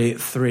them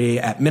three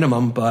at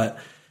minimum. But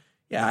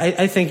yeah,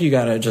 I think you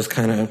got to just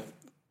kind of,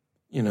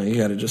 you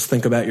got to just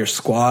think about your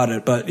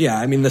squad. But yeah,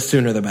 I mean, the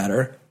sooner the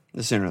better.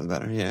 The sooner the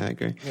better. Yeah, I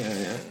agree.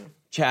 Yeah.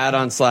 Chad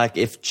on Slack,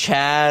 if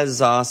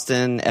Chaz,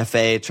 Austin,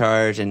 FA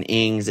charge, and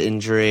Ings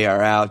injury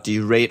are out, do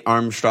you rate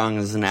Armstrong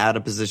as an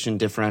out-of-position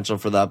differential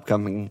for the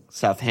upcoming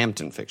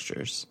Southampton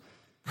fixtures?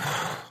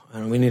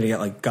 We need to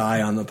get like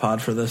Guy on the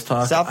pod for this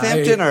talk.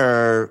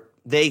 Southampton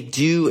they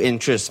do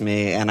interest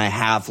me, and I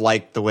have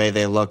liked the way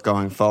they look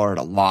going forward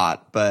a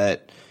lot,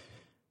 but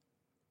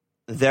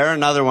they're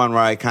another one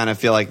where I kind of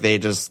feel like they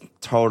just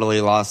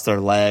totally lost their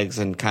legs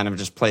and kind of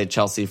just played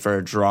Chelsea for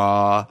a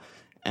draw,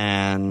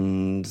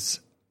 and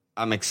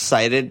I'm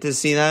excited to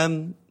see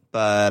them,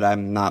 but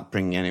I'm not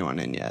bringing anyone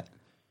in yet.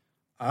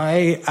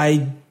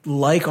 I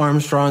like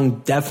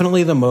Armstrong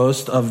definitely the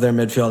most of their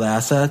midfield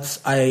assets.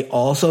 I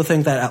also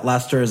think that at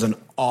Leicester is an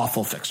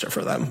awful fixture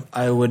for them.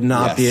 I would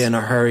not be in a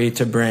hurry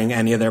to bring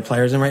any of their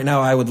players in right now.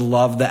 I would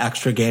love the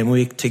extra game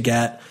week to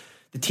get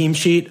the team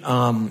sheet.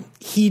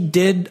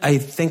 I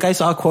think I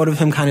saw a quote of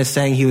him kind of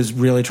saying he was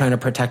really trying to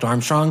protect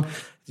Armstrong.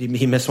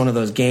 He missed one of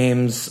those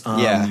games.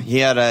 He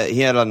had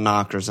a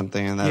knock or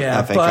something in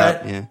that FA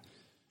Cup. Yeah.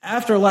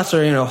 After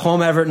Leicester,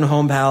 home Everton,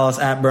 home Palace,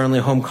 at Burnley,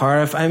 home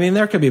Cardiff. I mean,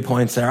 there could be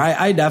points there.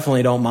 I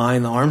definitely don't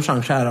mind the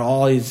Armstrong shot at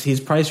all. He's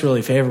priced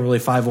really favorably,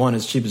 5-1,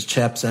 as cheap as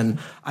chips, and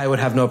I would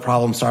have no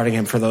problem starting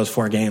him for those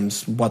 4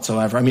 games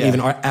whatsoever. I mean,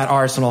 even at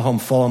Arsenal, home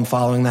Fulham,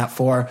 following that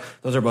 4,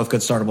 those are both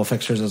good startable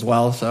fixtures as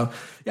well. So,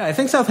 yeah, I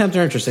think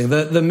Southampton are interesting.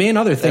 The main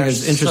other thing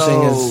is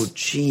interesting is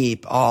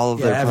cheap, all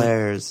of their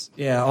players.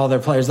 Yeah, all their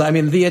players. I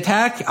mean, the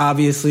attack,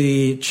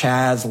 obviously,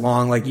 Chaz,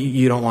 Long, like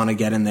you don't want to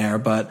get in there,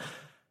 but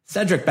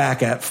Cedric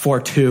back at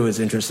 4-2 is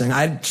interesting.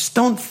 I just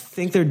don't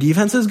think their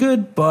defense is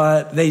good,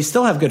 but they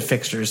still have good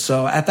fixtures.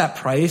 So at that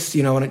price,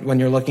 when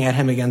you're looking at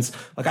him against,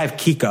 like I have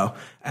Kiko,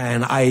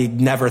 and I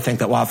never think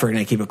that Watford are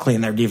going to keep it clean.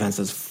 Their defense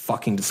is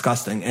fucking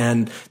disgusting.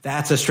 And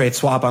that's a straight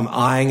swap I'm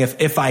eyeing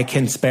if I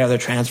can spare the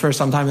transfer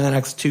sometime in the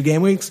next 2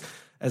 game weeks.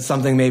 It's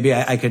something maybe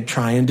I could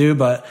try and do,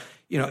 but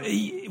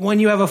when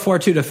you have a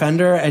 4-2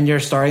 defender and you're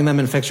starting them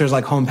in fixtures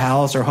like home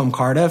Palace or home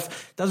Cardiff,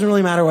 it doesn't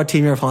really matter what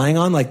team you're playing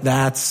on. Like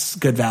that's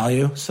good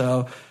value.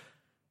 So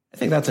I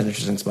think that's an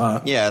interesting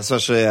spot. Yeah,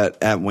 especially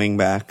at wing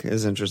back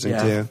is interesting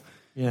too.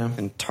 Yeah.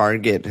 And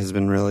Target has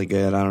been really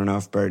good. I don't know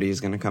if Birdie's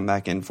going to come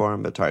back in for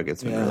him, but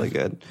Target's been really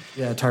good.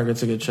 Yeah,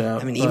 Target's a good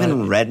shout. I mean,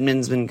 even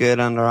Redmond's been good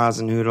under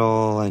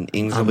Hasenhüttl, and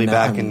Ings will be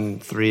back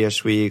in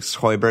 3-ish weeks.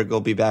 Højbjerg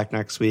will be back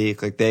next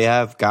week. Like they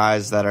have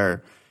guys that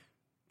are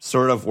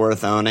sort of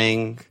worth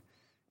owning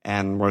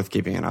and worth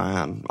keeping an eye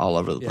on all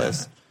over the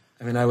place.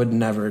 I mean, I would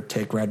never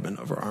take Redmond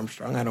over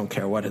Armstrong. I don't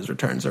care what his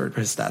returns or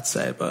his stats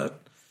say,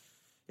 but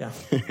yeah.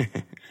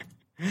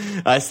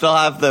 I still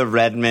have the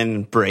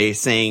Redmond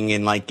bracing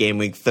in like game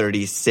week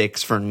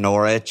 36 for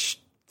Norwich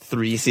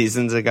 3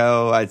 seasons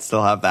ago. I'd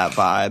still have that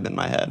vibe in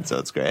my head, so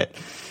it's great.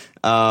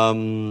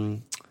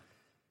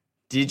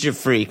 Did you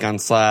freak on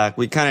Slack?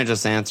 We kind of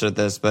just answered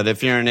this, but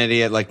if you're an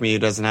idiot like me who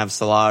doesn't have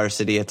Salah or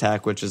City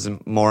attack, which is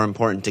more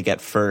important to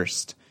get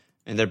first,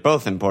 and they're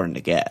both important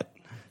to get.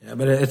 Yeah,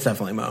 but it's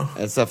definitely Mo.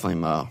 It's definitely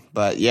Mo.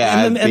 But yeah,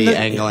 I'd be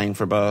angling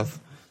for both.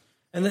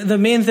 And the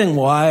main thing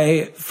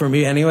why, for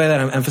me anyway, that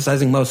I'm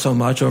emphasizing Mo so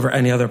much over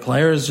any other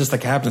player is just the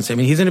captaincy. I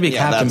mean, he's going to be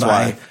captained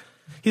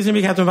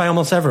by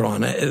almost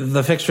everyone.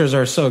 The fixtures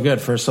are so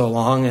good for so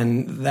long,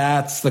 and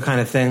that's the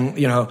kind of thing,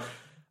 you know,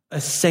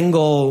 a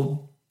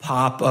single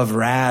pop of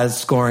Raz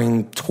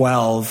scoring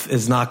 12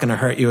 is not going to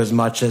hurt you as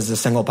much as a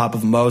single pop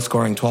of Mo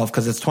scoring 12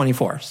 because it's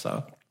 24.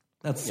 So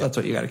that's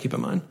what you got to keep in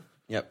mind.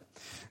 Yep.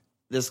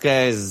 This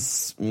guy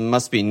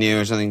must be new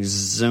or something.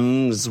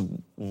 Zungswanger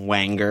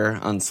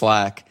on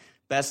Slack.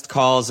 Best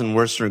calls and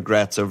worst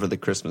regrets over the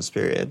Christmas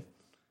period.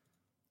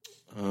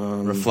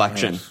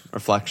 Reflection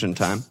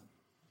time.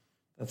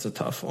 That's a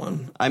tough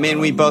one. I mean,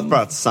 we both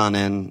brought Son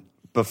in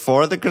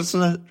before the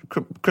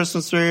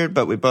Christmas period,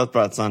 but we both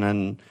brought Son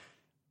in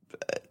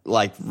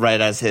like right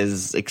as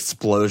his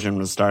explosion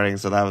was starting.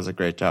 So that was a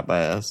great job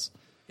by us.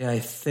 Yeah, I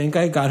think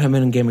I got him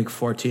in game week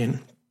 14.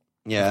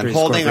 Yeah, and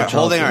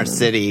holding our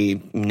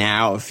City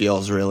now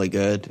feels really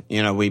good.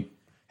 You know, we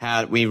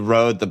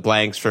rode the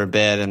blanks for a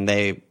bit, and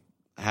they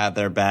had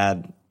their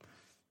bad,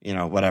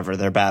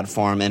 their bad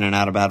form, in and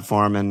out of bad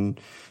form,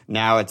 and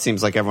now it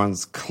seems like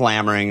everyone's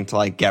clamoring to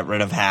like get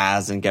rid of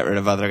Haz and get rid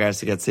of other guys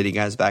to get City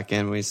guys back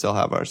in. We still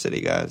have our City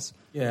guys.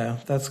 Yeah,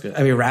 that's good.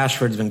 I mean,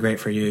 Rashford's been great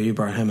for you. You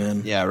brought him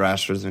in. Yeah,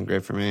 Rashford's been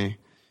great for me.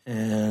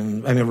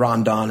 And I mean,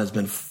 Rondon has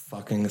been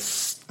fucking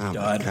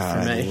stud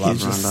for me.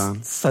 He's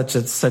just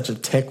such a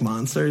tick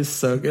monster. He's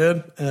so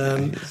good.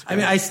 And I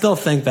mean, I still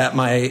think that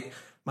my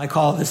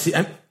call this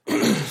season,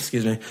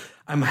 excuse me,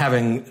 I'm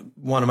having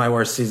one of my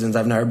worst seasons.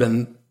 I've never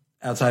been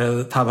outside of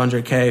the top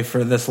 100K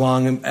for this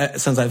long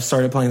since I've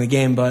started playing the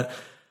game. But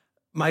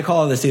my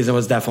call of the season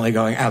was definitely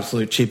going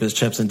absolute cheap as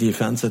chips in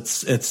defense.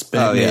 It's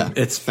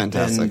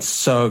fantastic. Been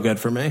so good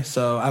for me.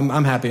 So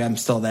I'm happy I'm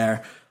still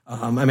there.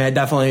 I mean, I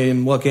definitely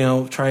am looking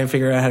to try and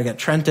figure out how to get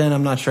Trent in.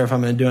 I'm not sure if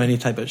I'm going to do any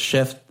type of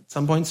shift at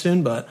some point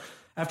soon, but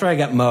after I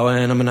get Mo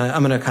in, I'm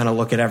gonna kind of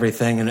look at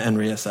everything and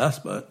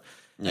reassess. But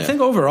I think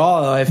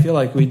overall, I feel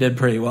like we did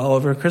pretty well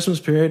over a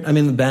Christmas period. I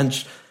mean, the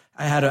bench,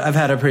 I've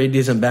had a pretty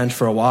decent bench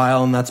for a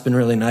while, and that's been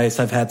really nice.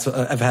 I've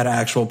had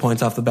actual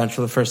points off the bench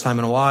for the first time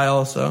in a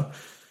while, so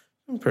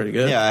I'm pretty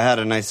good. Yeah, I had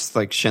a nice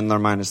like Schindler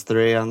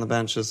 -3 on the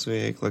bench this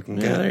week, looking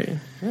good.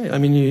 I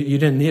mean, you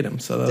didn't need him,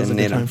 so that was a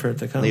good time for it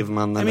to come. Leave him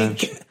on the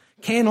bench.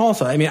 Kane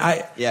also. I mean,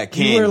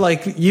 Kane.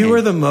 You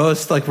were the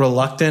most like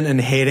reluctant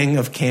and hating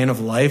of Kane of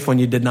life when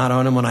you did not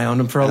own him when I owned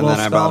him for a little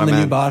spell, and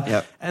then you bought.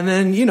 Yep. And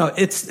then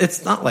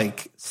it's not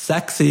like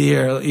sexy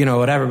or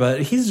whatever,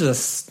 but he's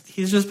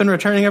just been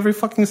returning every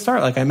fucking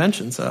start, like I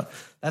mentioned. So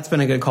that's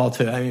been a good call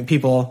too. I mean,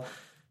 people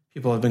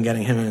have been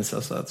getting him in and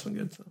stuff, so that's been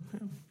good. So,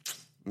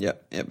 yeah.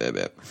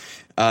 Yep.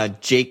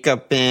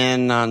 Jacob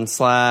in on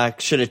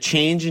Slack. Should a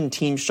change in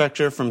team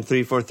structure from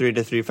 3-4-3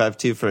 to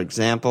 3-5-2, for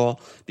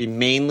example, be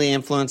mainly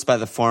influenced by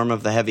the form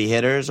of the heavy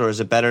hitters, or is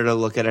it better to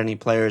look at any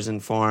players in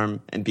form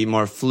and be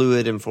more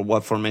fluid in for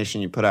what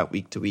formation you put out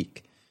week to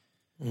week?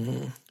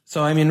 Mm-hmm.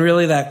 So, I mean,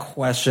 really that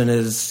question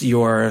is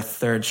your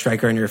third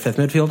striker and your fifth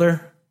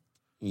midfielder?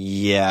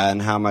 Yeah,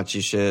 and how much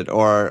you should,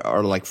 or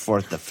like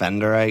fourth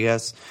defender, I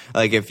guess.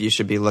 Like if you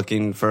should be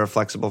looking for a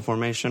flexible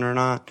formation or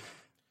not.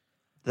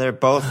 They're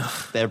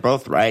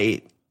both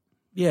right.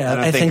 Yeah,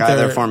 I think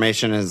either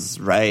formation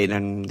is right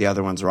and the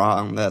other one's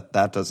wrong.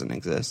 That doesn't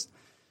exist.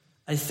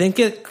 I think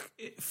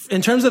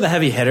in terms of the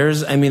heavy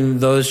hitters, I mean,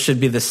 those should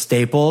be the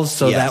staples.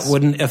 So that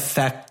wouldn't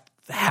affect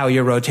how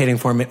you're rotating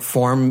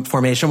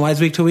formation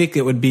wise week to week.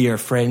 It would be your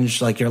fringe,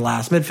 like your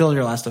last midfielder,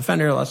 your last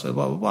defender, your last blah,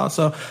 blah, blah.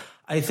 So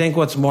I think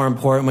what's more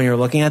important when you're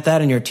looking at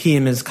that and your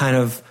team is kind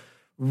of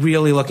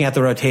really looking at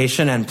the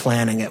rotation and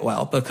planning it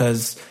well,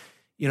 because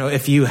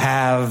if you're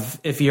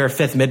a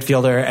fifth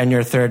midfielder and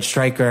your third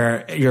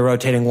striker, you're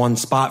rotating one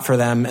spot for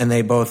them and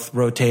they both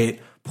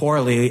rotate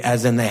poorly,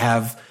 as in they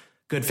have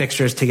good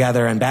fixtures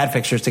together and bad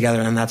fixtures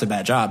together, and that's a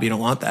bad job. You don't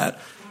want that.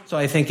 So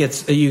I think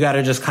you got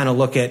to just kind of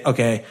look at,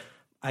 okay,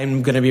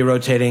 I'm going to be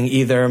rotating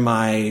either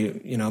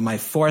my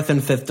fourth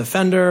and fifth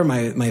defender,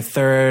 my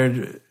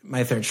third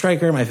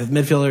striker, my fifth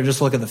midfielder.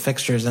 Just look at the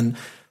fixtures and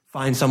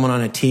find someone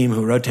on a team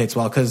who rotates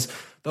well, because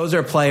those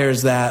are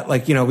players that,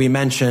 like, we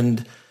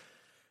mentioned,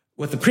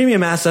 with the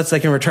premium assets, they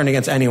can return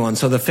against anyone.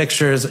 So the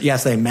fixtures,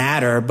 yes, they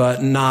matter,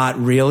 but not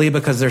really,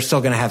 because they're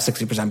still going to have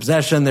 60%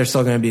 possession. They're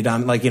still going to be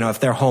done. Like, if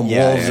they're home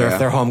Wolves or if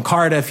they're home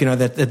Cardiff,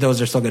 that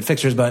those are still good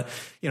fixtures. But,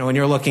 when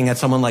you're looking at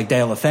someone like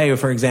De La Feu,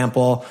 for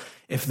example,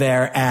 if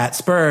they're at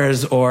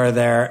Spurs or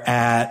they're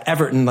at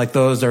Everton, like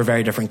those are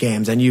very different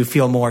games, and you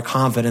feel more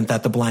confident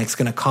that the blank's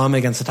going to come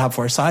against the top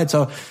four side.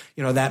 So,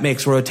 that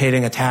makes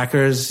rotating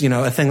attackers,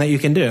 a thing that you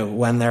can do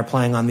when they're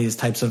playing on these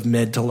types of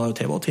mid to low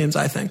table teams,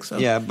 I think. So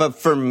yeah, but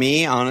for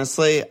me,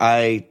 honestly,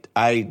 I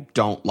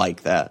don't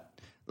like that.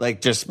 Like,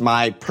 just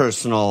my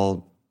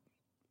personal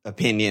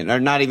opinion,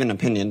 or not even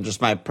opinion, just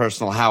my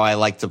personal how I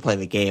like to play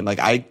the game. Like,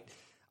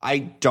 I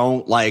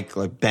don't like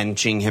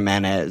benching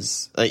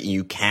Jimenez. Like,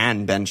 you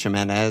can bench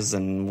Jimenez,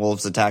 and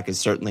Wolves' attack is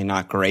certainly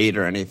not great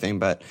or anything,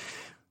 but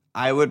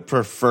I would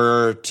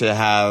prefer to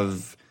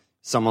have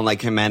someone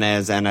like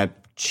Jimenez and a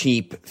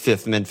cheap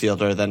fifth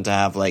midfielder than to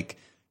have like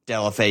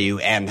Deulofeu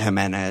and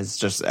Jimenez.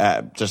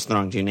 Just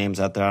throwing two names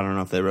out there. I don't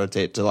know if they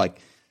rotate to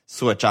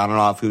switch on and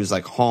off who's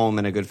home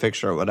in a good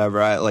fixture or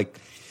whatever.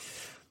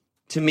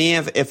 To me,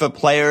 if a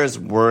player is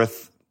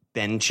worth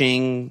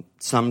benching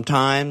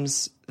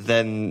sometimes,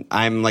 then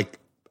I'm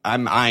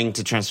eyeing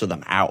to transfer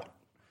them out.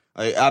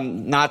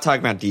 I'm not talking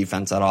about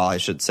defense at all, I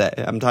should say.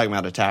 I'm talking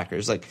about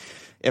attackers.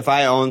 If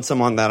I own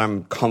someone that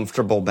I'm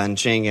comfortable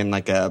benching in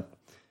a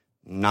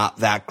not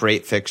that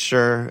great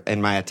fixture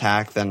in my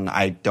attack, then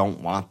I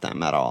don't want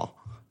them at all.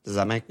 Does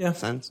that make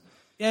sense?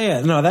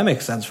 Yeah. No, that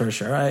makes sense for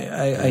sure.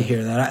 I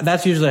hear that.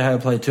 That's usually how I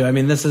play too. I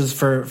mean, this is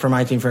for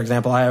my team, for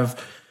example. I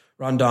have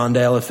Rondon,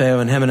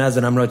 Deulofeu, and Jimenez,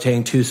 and I'm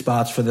rotating two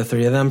spots for the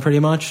three of them pretty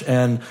much.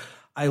 And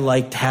I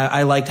liked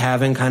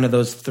having kind of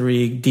those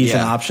three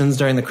decent options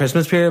during the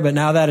Christmas period. But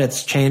now that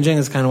it's changing,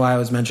 is kind of why I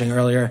was mentioning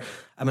earlier,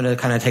 I'm going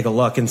to kind of take a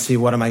look and see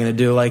what am I going to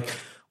do.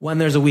 When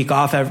there's a week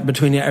off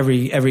between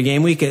every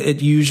game week,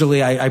 it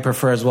usually I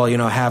prefer as well,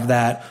 have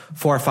that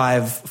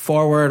 4-5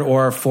 forward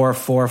or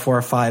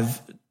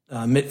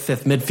 4-4-4-5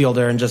 fifth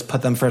midfielder and just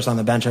put them first on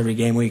the bench every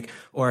game week.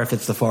 Or if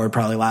it's the forward,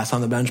 probably last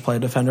on the bench, play a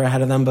defender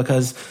ahead of them,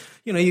 because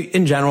you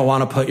in general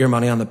want to put your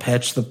money on the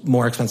pitch. The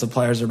more expensive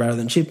players are better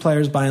than cheap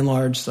players by and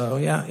large. So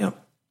yeah.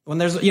 When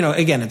there's,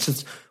 again, it's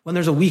just when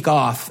there's a week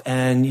off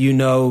and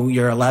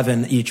you're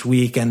 11 each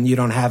week and you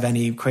don't have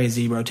any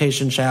crazy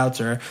rotation shouts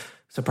or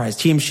surprise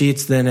team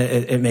sheets, then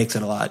it makes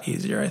it a lot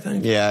easier, I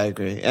think. Yeah, I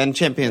agree. And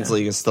Champions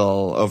League is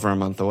still over a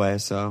month away,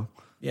 so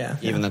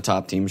even the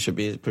top team should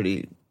be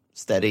pretty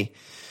steady.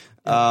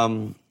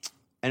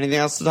 Anything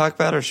else to talk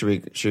about, or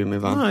should we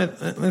move on? No, I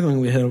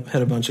think we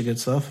hit a bunch of good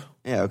stuff.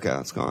 Yeah, okay,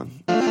 let's go on.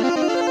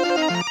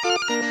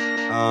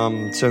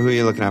 So who are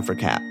you looking at for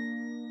cap?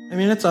 I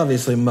mean, it's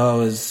obviously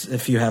Mo.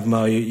 If you have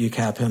Mo, you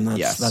cap him.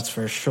 That's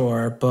for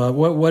sure. But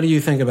what do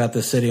you think about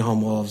the City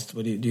home Wolves?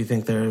 Do you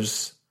think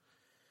there's?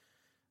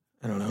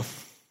 I don't know.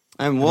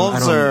 And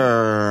Wolves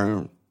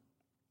are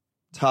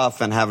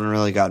tough and haven't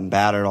really gotten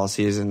battered all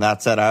season.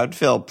 That said, I would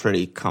feel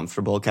pretty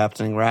comfortable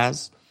captaining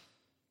Raz.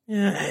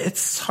 Yeah,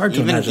 it's hard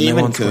to imagine they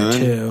won't score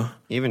two.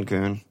 Even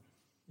Kuhn.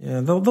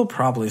 Yeah, they'll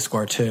probably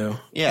score two.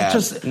 Yeah,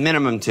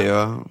 minimum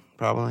two,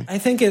 probably. I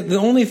think the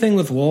only thing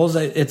with Wolves,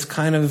 it's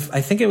kind of,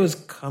 I think it was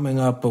coming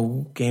up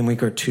a game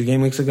week or 2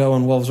 game weeks ago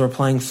when Wolves were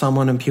playing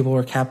someone and people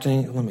were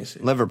captaining. Let me see.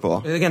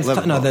 Liverpool.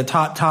 The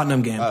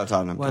Tottenham game. Oh,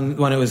 Tottenham.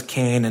 When it was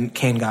Kane, and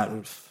Kane got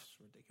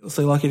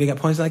ridiculously lucky to get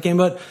points in that game.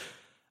 But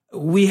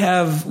we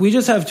have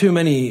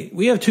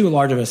too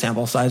large of a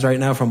sample size right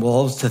now from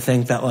Wolves to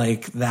think that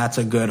that's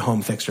a good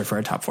home fixture for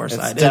a top 4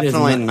 side. It's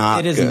definitely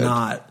not.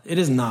 It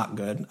is not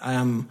good.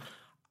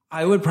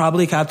 I would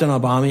probably captain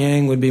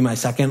Aubameyang would be my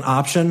second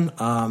option.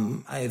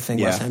 I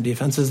think West Ham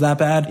defense is that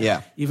bad.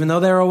 Yeah. Even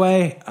though they're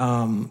away,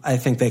 I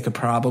think they could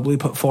probably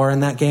put 4 in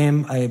that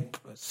game. I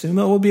assume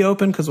it will be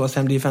open because West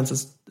Ham defense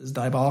is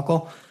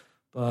diabolical.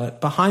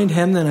 But behind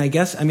him, then I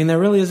guess, there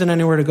really isn't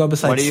anywhere to go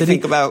besides City. What do you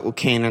think about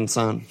Kane and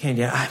Son? Kane,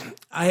 yeah.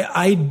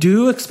 I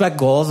do expect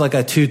goals, like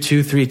a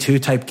 2-2,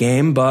 3-2 type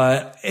game,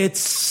 but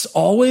it's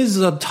always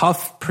a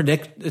tough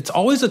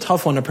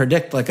one to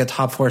predict, like a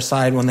top 4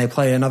 side when they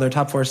play another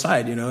top 4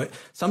 side.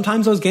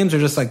 Sometimes those games are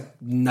just like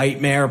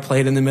nightmare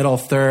played in the middle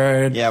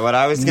third. Yeah, what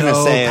I was going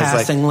to say is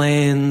passing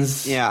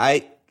lanes. Yeah,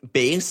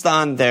 based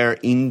on their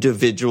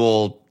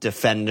individual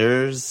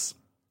defenders,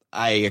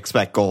 I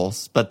expect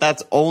goals, but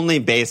that's only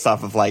based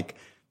off of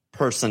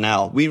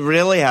personnel. We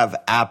really have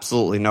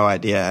absolutely no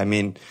idea.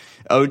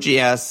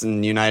 OGS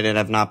and United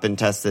have not been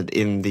tested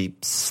in the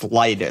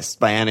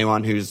slightest by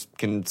anyone who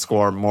can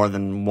score more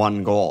than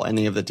 1 goal.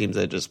 Any of the teams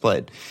they just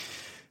played.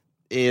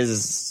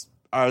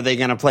 Are they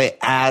going to play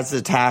as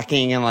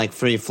attacking and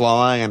free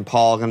flowing, and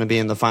Paul going to be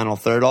in the final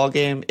third all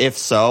game? If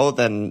so,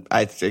 then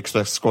I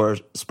expect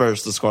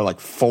Spurs to score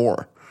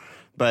 4.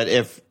 But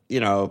if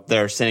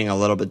they're sitting a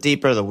little bit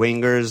deeper, the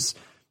wingers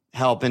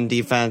help in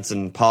defense,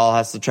 and Paul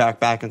has to track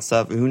back and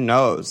stuff. Who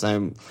knows?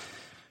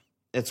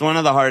 It's one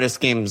of the hardest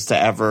games to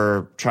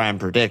ever try and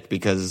predict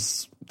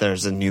because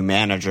there's a new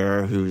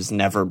manager who's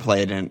never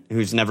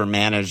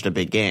managed a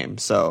big game.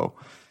 So,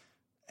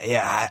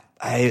 yeah,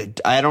 I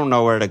don't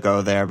know where to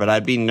go there, but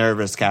I'd be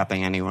nervous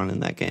capping anyone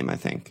in that game, I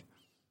think.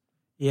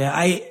 Yeah,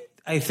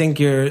 I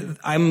think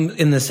I'm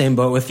in the same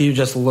boat with you,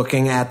 just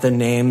looking at the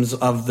names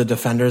of the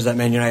defenders that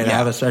Man United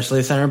have,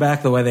 especially center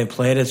back, the way they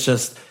played. It's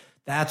just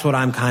That's what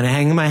I'm kind of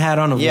hanging my hat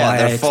on. Of Yeah, why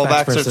their I expect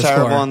fullbacks Spurs are to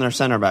terrible score. and their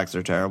center backs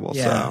are terrible.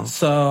 Yeah.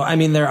 So, I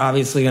mean, they're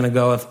obviously going to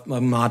go with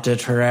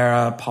Matic,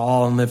 Herrera,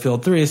 Paul in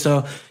midfield 3.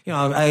 So,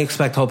 I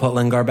expect he'll put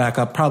Lingard back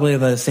up. Probably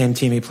the same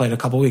team he played a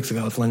couple weeks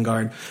ago with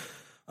Lingard,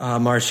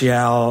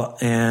 Martial,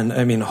 and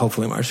I mean,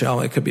 hopefully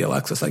Martial. It could be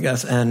Alexis, I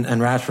guess, and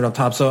Rashford up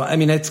top. So, I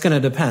mean, it's going to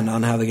depend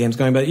on how the game's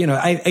going. But,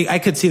 I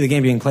could see the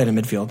game being played in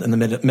midfield in the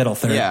middle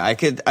third. Yeah, I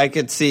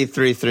could see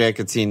 3-3. I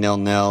could see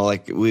 0-0.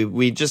 Like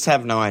we just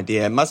have no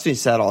idea. It must be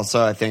said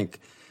also, I think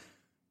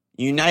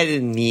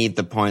United need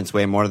the points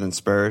way more than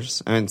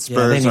Spurs. I mean,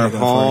 Spurs are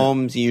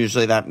home.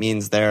 Usually that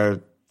means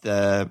they're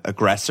the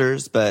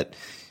aggressors, but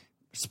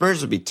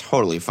Spurs would be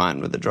totally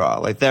fine with the draw.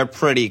 Like, they're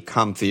pretty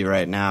comfy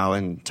right now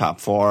in top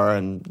 4,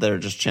 and they're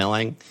just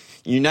chilling.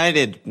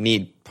 United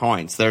need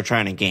points. They're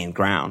trying to gain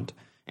ground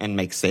and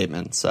make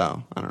statements.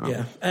 So, I don't know.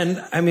 Yeah.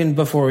 And, I mean,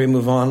 before we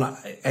move on,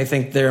 I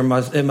think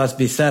it must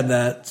be said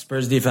that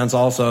Spurs defense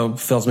also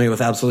fills me with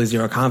absolutely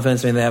zero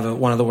confidence. I mean, they have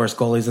one of the worst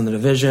goalies in the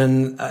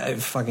division.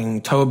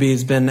 Fucking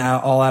Toby's been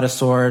all out of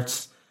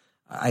sorts.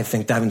 I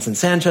think Davinson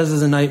Sanchez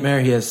is a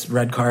nightmare. He has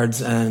red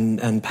cards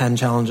and pen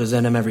challenges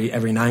in him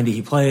every 90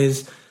 he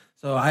plays.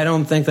 So I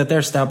don't think that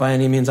they're stout by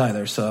any means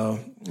either. So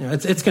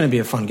it's going to be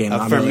a fun game.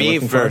 For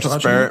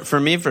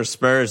me, for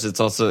Spurs, it's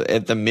also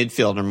at the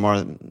midfield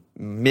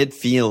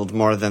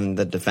more than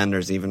the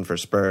defenders, even for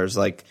Spurs.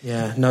 Like,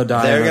 yeah, no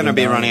doubt they're going to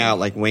be running out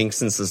like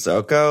Winks and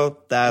Sissoko.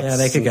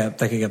 They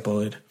could get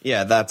bullied.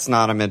 Yeah, that's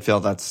not a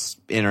midfield that's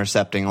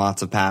intercepting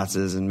lots of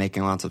passes and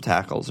making lots of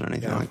tackles or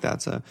anything like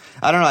that. So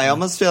I don't know. I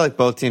almost feel like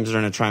both teams are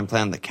going to try and play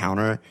on the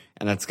counter,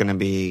 and it's going to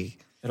be.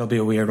 It'll be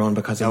a weird one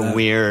because of that.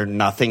 Weird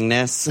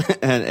nothingness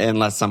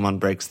unless someone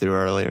breaks through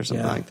early or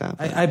something like that.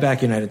 I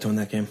back United to win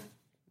that game.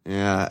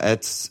 Yeah,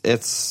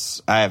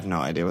 it's. I have no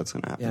idea what's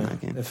going to happen in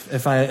that game.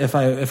 If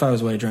I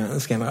was wagering on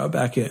this game, I would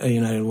back a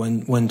United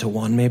win to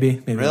 1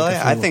 maybe. Really, like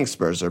I think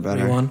Spurs are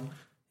better. 3-1.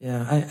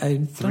 Yeah, I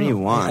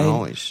 3-1.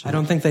 Holy shit! I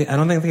don't think they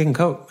can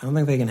cope. I don't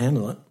think they can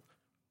handle it.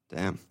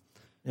 Damn.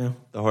 Yeah.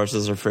 The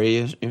horses are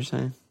free. You're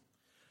saying?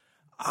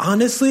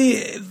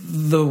 Honestly,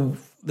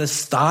 the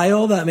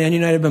style that Man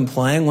United have been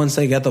playing once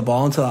they get the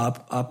ball into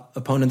the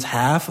opponent's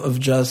half of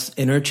just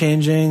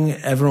interchanging,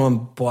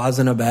 everyone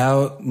buzzing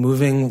about,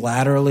 moving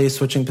laterally,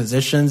 switching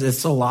positions,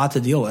 it's a lot to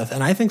deal with.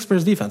 And I think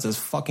Spurs defense is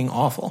fucking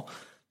awful.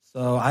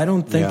 So I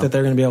don't think that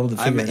they're going to be able to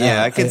figure it out.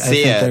 Yeah, I could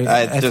see it.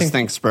 I just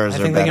think Spurs are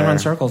better. I think they can run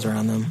circles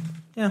around them.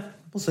 Yeah,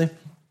 we'll see.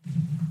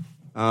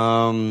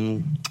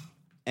 And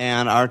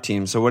our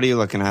team. So what are you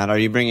looking at? Are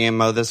you bringing in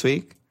Mo this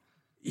week?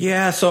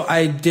 Yeah, so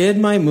I did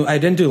my move. I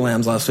didn't do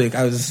Lambs last week.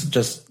 I was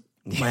just,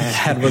 my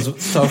head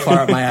was so far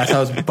up my ass. I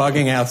was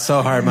bugging out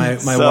so hard. My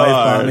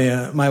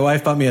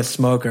wife bought me a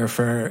smoker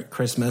for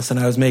Christmas, and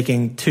I was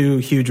making 2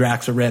 huge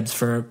racks of ribs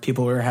for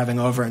people we were having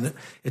over, and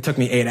it took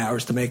me 8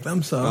 hours to make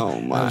them. So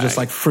I was just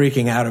like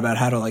freaking out about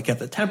how to like get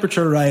the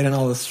temperature right and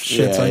all this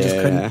shit. Yeah, so I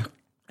just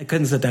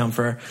couldn't sit down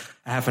for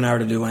a half an hour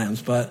to do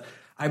Lambs. But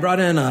I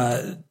brought in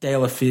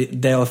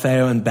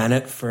Deulofeu and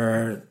Bennett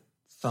for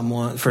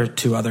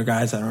 2 other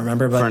guys I don't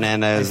remember, but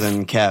Fernandez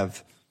and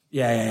Kev.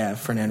 Yeah,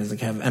 Fernandez and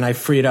Kev, and I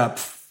freed up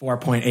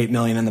 $4.8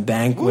 million in the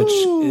bank, which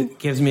it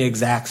gives me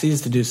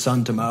exactsies to do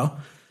Son to Mo.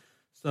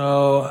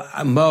 So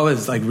Mo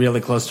is like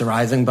really close to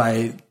rising.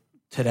 By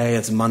today,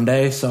 it's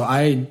Monday, so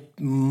I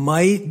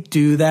might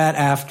do that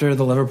after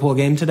the Liverpool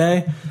game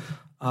today.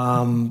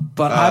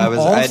 But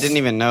I didn't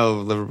even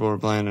know Liverpool were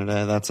playing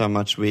today. That's how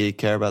much we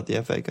care about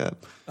the FA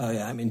Cup. Oh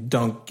yeah, I mean,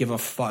 don't give a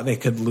fuck. They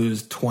could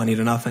lose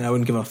 20-0. I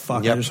wouldn't give a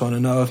fuck. Yep. I just want to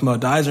know if Mo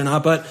dies or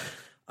not. But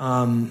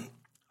I'm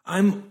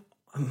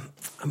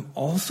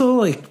also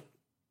like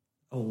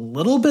a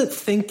little bit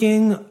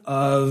thinking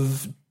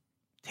of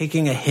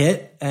taking a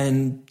hit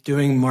and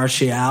doing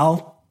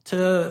Martial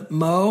to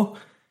Mo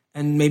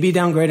and maybe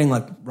downgrading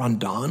like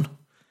Rondon.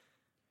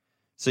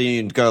 So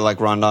you'd go like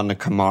Rondon to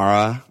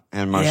Kamara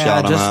and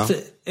Martial to Mo?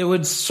 It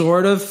would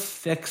sort of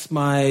fix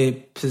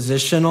my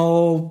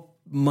positional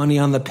money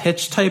on the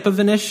pitch type of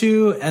an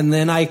issue, and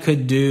then I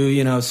could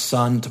do,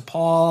 Son to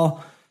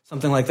Paul,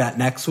 something like that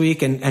next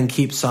week, and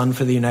keep Son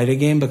for the United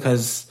game,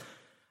 because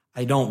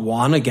I don't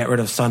want to get rid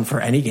of Son for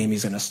any game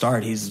he's going to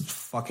start. He's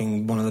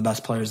fucking one of the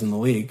best players in the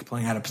league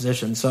playing out of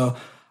position. So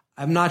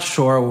I'm not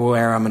sure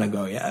where I'm going to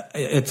go yet.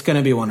 It's going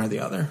to be one or the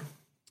other.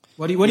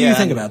 What do you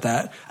think about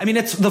that? I mean,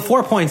 it's the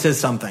 4 points is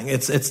something.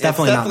 It's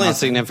definitely not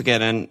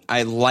significant, and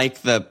I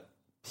like the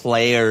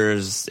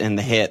players in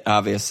the hit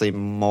obviously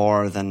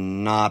more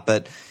than not,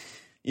 but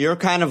you're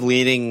kind of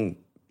segueing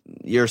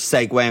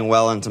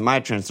well into my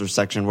transfer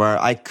section,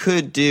 where I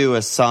could do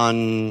a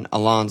Son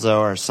Alonso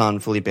or Son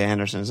Felipe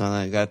Anderson or something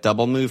like that,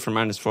 double move for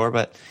 -4,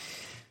 but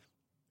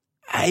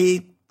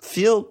I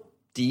feel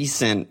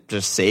decent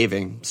just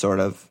saving sort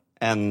of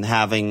and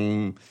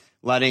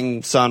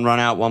letting Son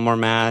run out one more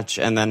match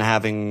and then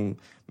having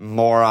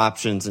more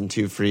options and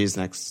 2 frees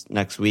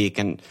next week.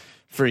 And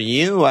for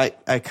you, I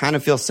kind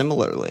of feel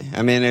similarly.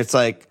 I mean, it's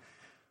like,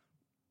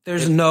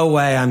 there's no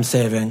way I'm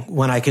saving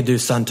when I could do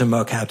Son to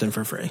Mo captain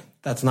for free.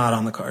 That's not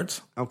on the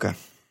cards. Okay.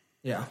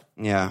 Yeah.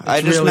 Yeah.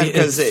 I just really- meant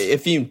because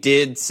if you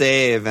did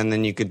save and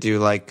then you could do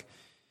like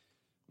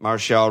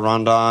Martial,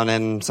 Rondon,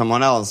 and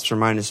someone else for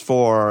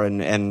 -4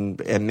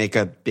 and make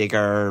a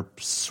bigger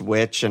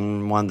switch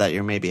and one that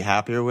you're maybe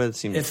happier with.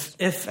 Seems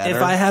If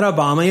better. I had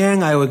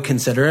Aubameyang, I would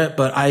consider it,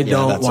 but I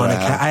don't that's want what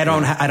to. I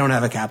have. I don't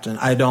have a captain.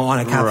 I don't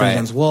want to captain Right.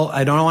 against Wolves.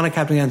 I don't want to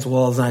captain against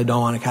Wolves, and I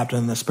don't want to captain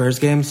in the Spurs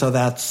game. So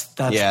that's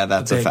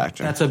that's a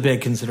factor. That's a big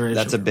consideration.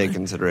 That's a for big me.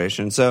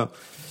 consideration. So,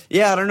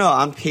 yeah, I don't know.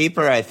 On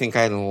paper, I think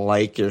I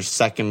like your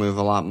second move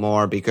a lot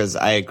more because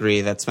I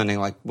agree that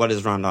spending like, what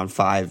is Rondon,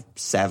 5,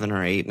 7,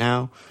 or 8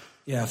 now?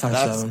 Yeah,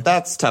 5-7.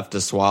 That's tough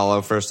to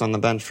swallow first on the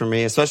bench for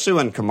me, especially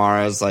when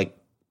Kamara's like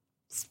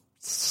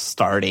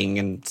starting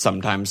and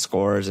sometimes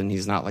scores and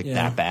he's not like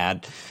that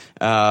bad.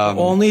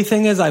 Only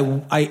thing is, I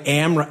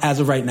am as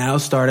of right now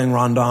starting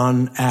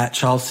Rondon at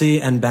Chelsea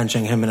and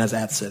benching Jimenez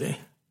at City.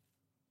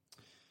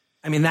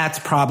 I mean, that's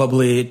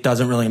probably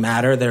doesn't really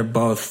matter. They're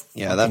both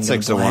That's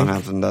 6 of one,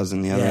 half a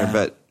dozen the other. Yeah.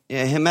 But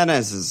yeah,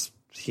 Jimenez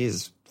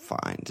he's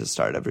fine to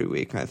start every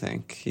week. I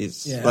think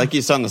he's like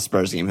you saw in the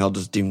Spurs game. He'll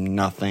just do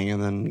nothing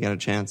and then get a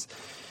chance.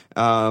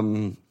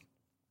 Man,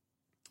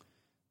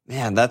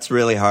 that's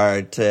really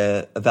hard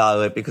to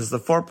evaluate because the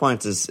 4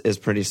 points is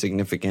pretty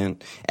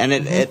significant. And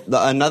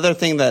another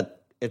thing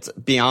that it's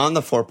beyond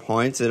the 4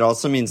 points. It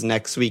also means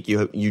next week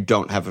you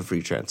don't have a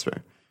free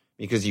transfer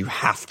because you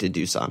have to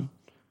do some.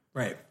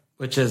 Right.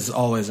 Which is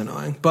always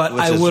annoying, but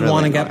Which I is would really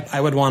want to annoying. I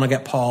would want to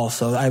get Paul,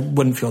 so I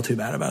wouldn't feel too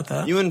bad about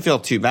that. You wouldn't feel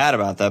too bad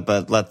about that,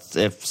 but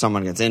if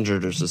someone gets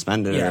injured or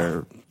suspended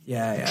or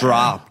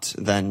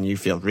dropped, then you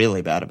feel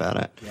really bad about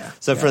it. Yeah.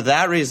 So for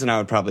that reason, I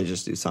would probably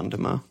just do Son to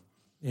Mo.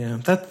 Yeah,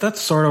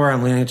 that's sort of where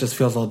I'm leaning. It just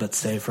feels a little bit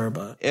safer,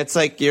 but It's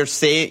like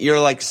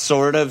you're like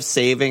sort of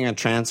saving a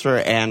transfer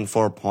and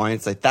 4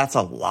 points. Like that's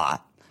a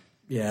lot.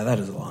 yeah, that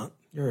is a lot.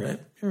 You're right.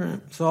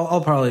 So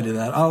I'll probably do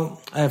that. I'm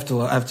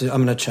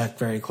going to check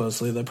very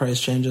closely the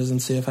price changes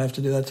and see if I have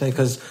to do that today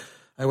because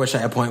I wish I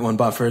had 0.1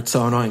 buffer. It's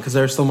so annoying because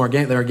there's still more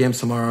games. There are games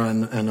tomorrow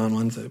and on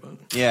Wednesday. But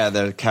Yeah,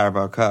 the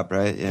Carabao Cup,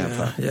 right?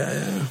 Yeah.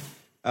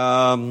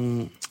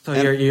 So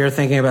you're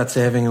thinking about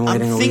saving and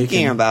waiting I'm a week?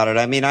 thinking about it.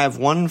 I mean, I have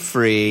one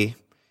free.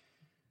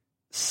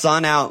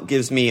 Sun out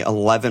gives me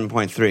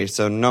 11.3.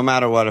 So no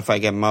matter what, if I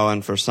get Mo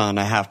in for Sun,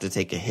 I have to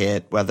take a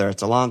hit, whether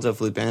it's Alonso,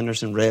 Felipe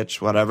Anderson, Rich,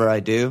 whatever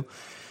I do.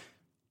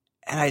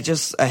 And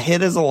a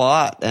hit is a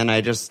lot, and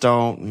I just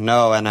don't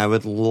know. And I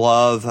would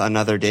love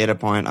another data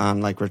point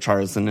on like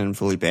Richarlison and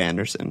Felipe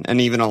Anderson, and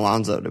even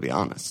Alonso, to be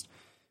honest.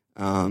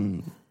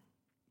 And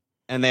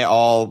they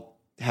all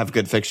have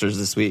good fixtures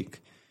this week.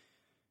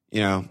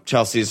 You know,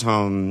 Chelsea's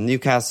home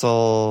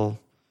Newcastle,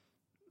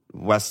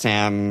 West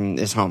Ham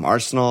is home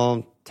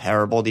Arsenal.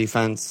 Terrible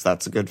defense.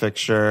 That's a good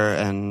fixture.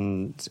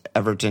 And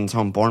Everton's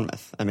home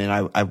Bournemouth. I mean,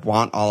 I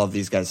want all of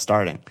these guys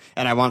starting,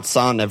 and I want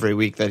Son every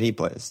week that he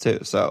plays too.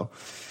 So.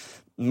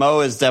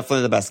 Mo is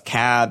definitely the best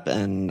cap,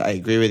 and I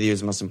agree with you, he's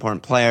the most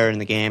important player in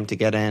the game to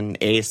get in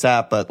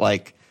ASAP, but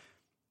like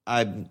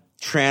I'm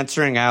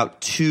transferring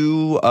out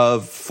 2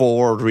 of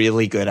 4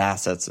 really good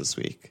assets this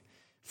week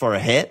for a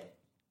hit.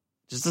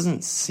 Just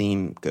doesn't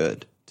seem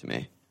good to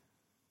me.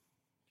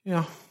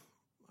 Yeah,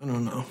 I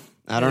don't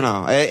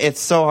know. It's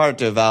so hard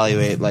to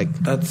evaluate. Like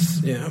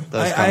That's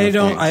I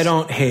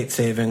don't hate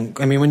saving.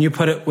 I mean, when you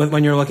put it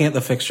when you're looking at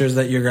the fixtures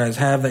that you guys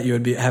have that you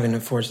would be having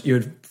to you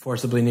would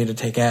forcibly need to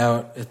take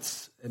out,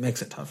 it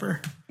makes it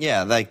tougher.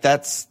 Yeah, like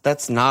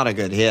that's not a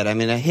good hit. I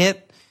mean, a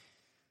hit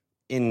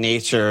in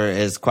nature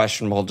is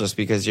questionable just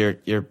because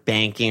you're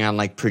banking on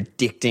like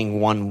predicting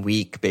 1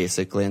 week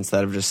basically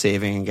instead of just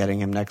saving and getting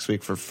him next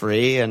week for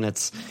free. And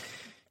it's,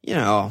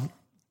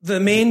 The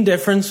main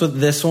difference with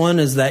this one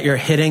is that you're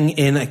hitting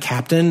in a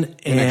captain,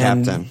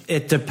 and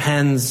it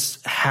depends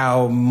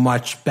how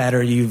much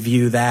better you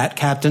view that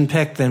captain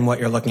pick than what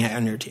you're looking at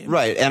on your team.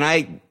 Right, and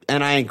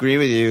I agree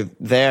with you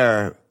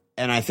there,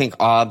 and I think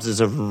Obbs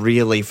is a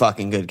really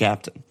fucking good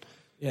captain.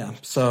 Yeah,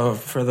 so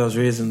for those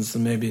reasons,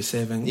 maybe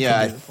saving. Yeah,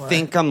 I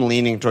think I'm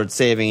leaning towards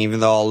saving, even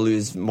though I'll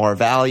lose more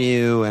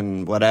value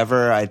and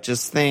whatever. I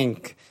just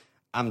think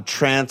I'm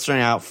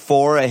transferring out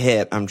for a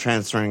hit. I'm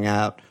transferring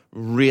out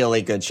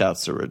really good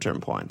shouts to return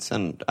points,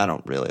 and I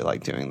don't really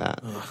like doing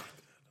that.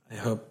 I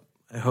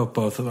hope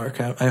both of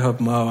I hope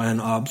Mo and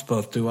Obbs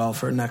both do well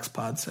for next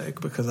pod's sake,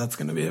 because that's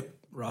going to be a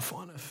rough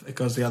one if it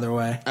goes the other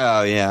way.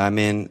 Oh yeah, I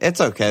mean it's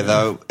okay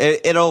though.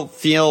 It'll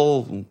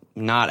feel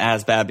not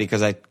as bad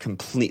because I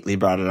completely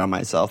brought it on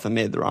myself and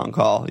made the wrong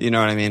call. You know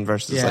what I mean?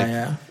 Versus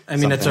I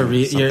mean, it's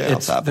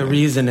the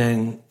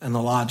reasoning and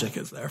the logic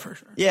is there for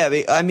sure.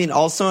 Yeah, I mean,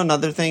 also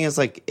another thing is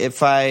like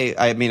if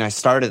I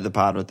started the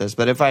pod with this,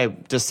 but if I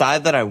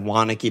decide that I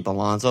want to keep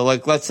Alonso,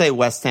 like let's say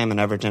West Ham and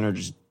Everton are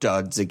just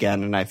duds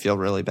again, and I feel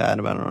really bad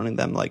about owning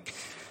them, like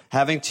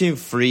having 2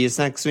 frees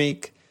next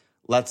week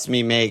lets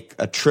me make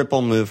a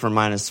triple move for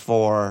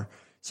 -4,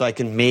 so I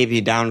can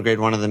maybe downgrade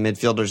one of the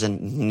midfielders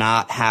and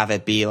not have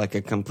it be like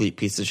a complete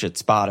piece of shit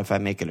spot if I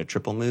make it a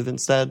triple move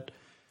instead.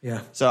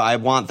 Yeah. So I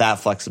want that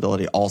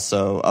flexibility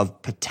also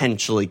of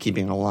potentially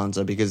keeping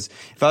Alonso, because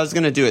if I was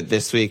going to do it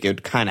this week, it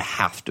would kind of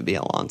have to be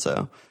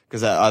Alonso,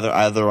 because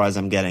otherwise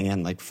I'm getting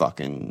in like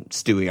fucking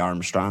Stewie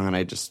Armstrong, and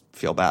I just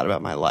feel bad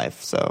about my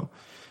life. So,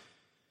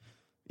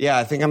 yeah,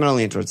 I think I'm going to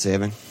lean towards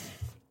saving.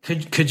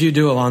 Could you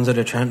do Alonzo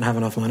to Trent and have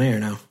enough money or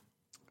no?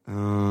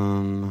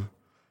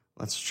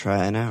 Let's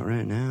try it out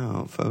right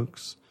now,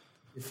 folks.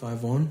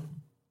 5-1?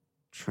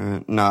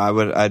 Trent,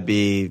 no, I'd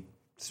be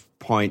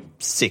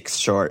 0.6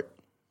 short.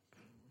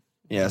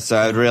 Yeah, so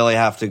I'd really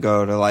have to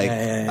go to like,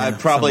 I'd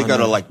probably go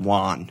to like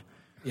Juan.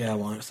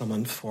 Yeah,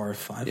 someone 4 or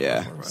 5.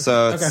 Yeah, 4 or 5.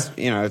 So it's,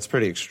 it's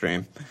pretty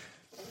extreme.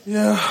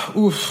 Yeah,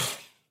 oof.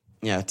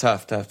 Yeah,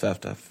 tough. And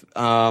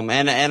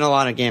a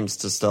lot of games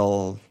to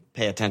still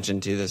pay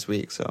attention to this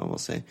week, so we'll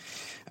see.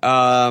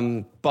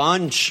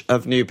 Bunch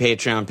of new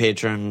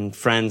patron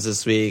friends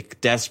this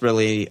week.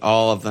 Desperately,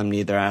 all of them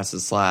need their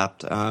asses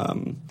slapped.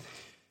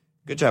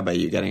 Good job by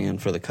you getting in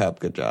for the cup.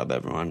 Good job,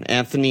 everyone.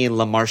 Anthony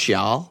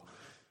LaMarchial.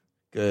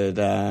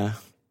 Good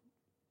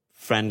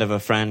friend of a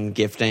friend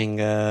gifting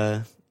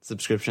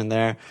subscription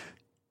there.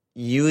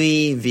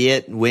 Yui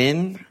Viet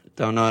Win.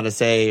 Don't know how to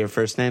say your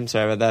first name.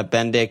 Sorry about that.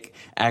 Bendik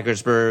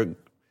Ackersberg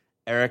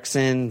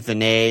Eriksson.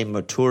 Vinay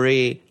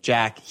Moturi.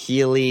 Jack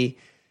Healy.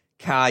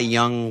 Ka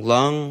Young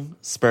Lung.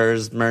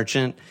 Spurs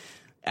Merchant.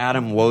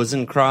 Adam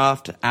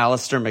Wozencroft.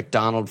 Alistair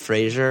McDonald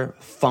Fraser.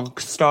 Funk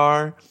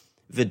Star.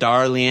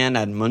 Vidar Lian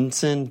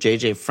Admundsen.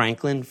 JJ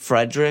Franklin.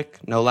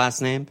 Frederick. No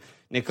last name.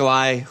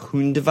 Nikolai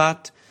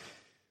Hundevat,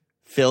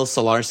 Phil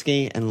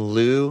Solarski, and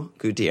Lou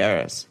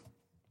Gutierrez.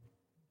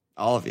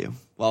 All of you,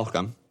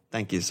 welcome.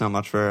 Thank you so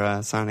much for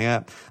signing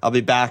up. I'll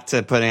be back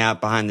to putting out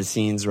behind the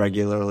scenes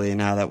regularly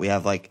now that we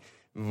have like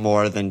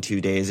more than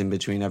 2 days in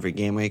between every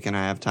game week and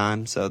I have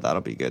time, so that'll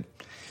be good.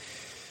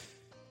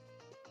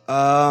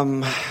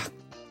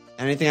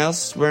 Anything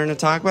else we're going to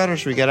talk about, or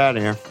should we get out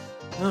of here?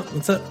 No,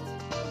 that's it.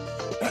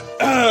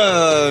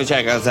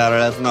 Check us out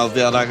at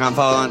FMLField.com.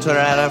 Follow on Twitter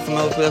at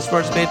FMLField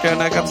Sports,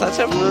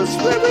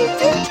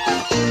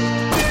 Patreon.com/FMLField.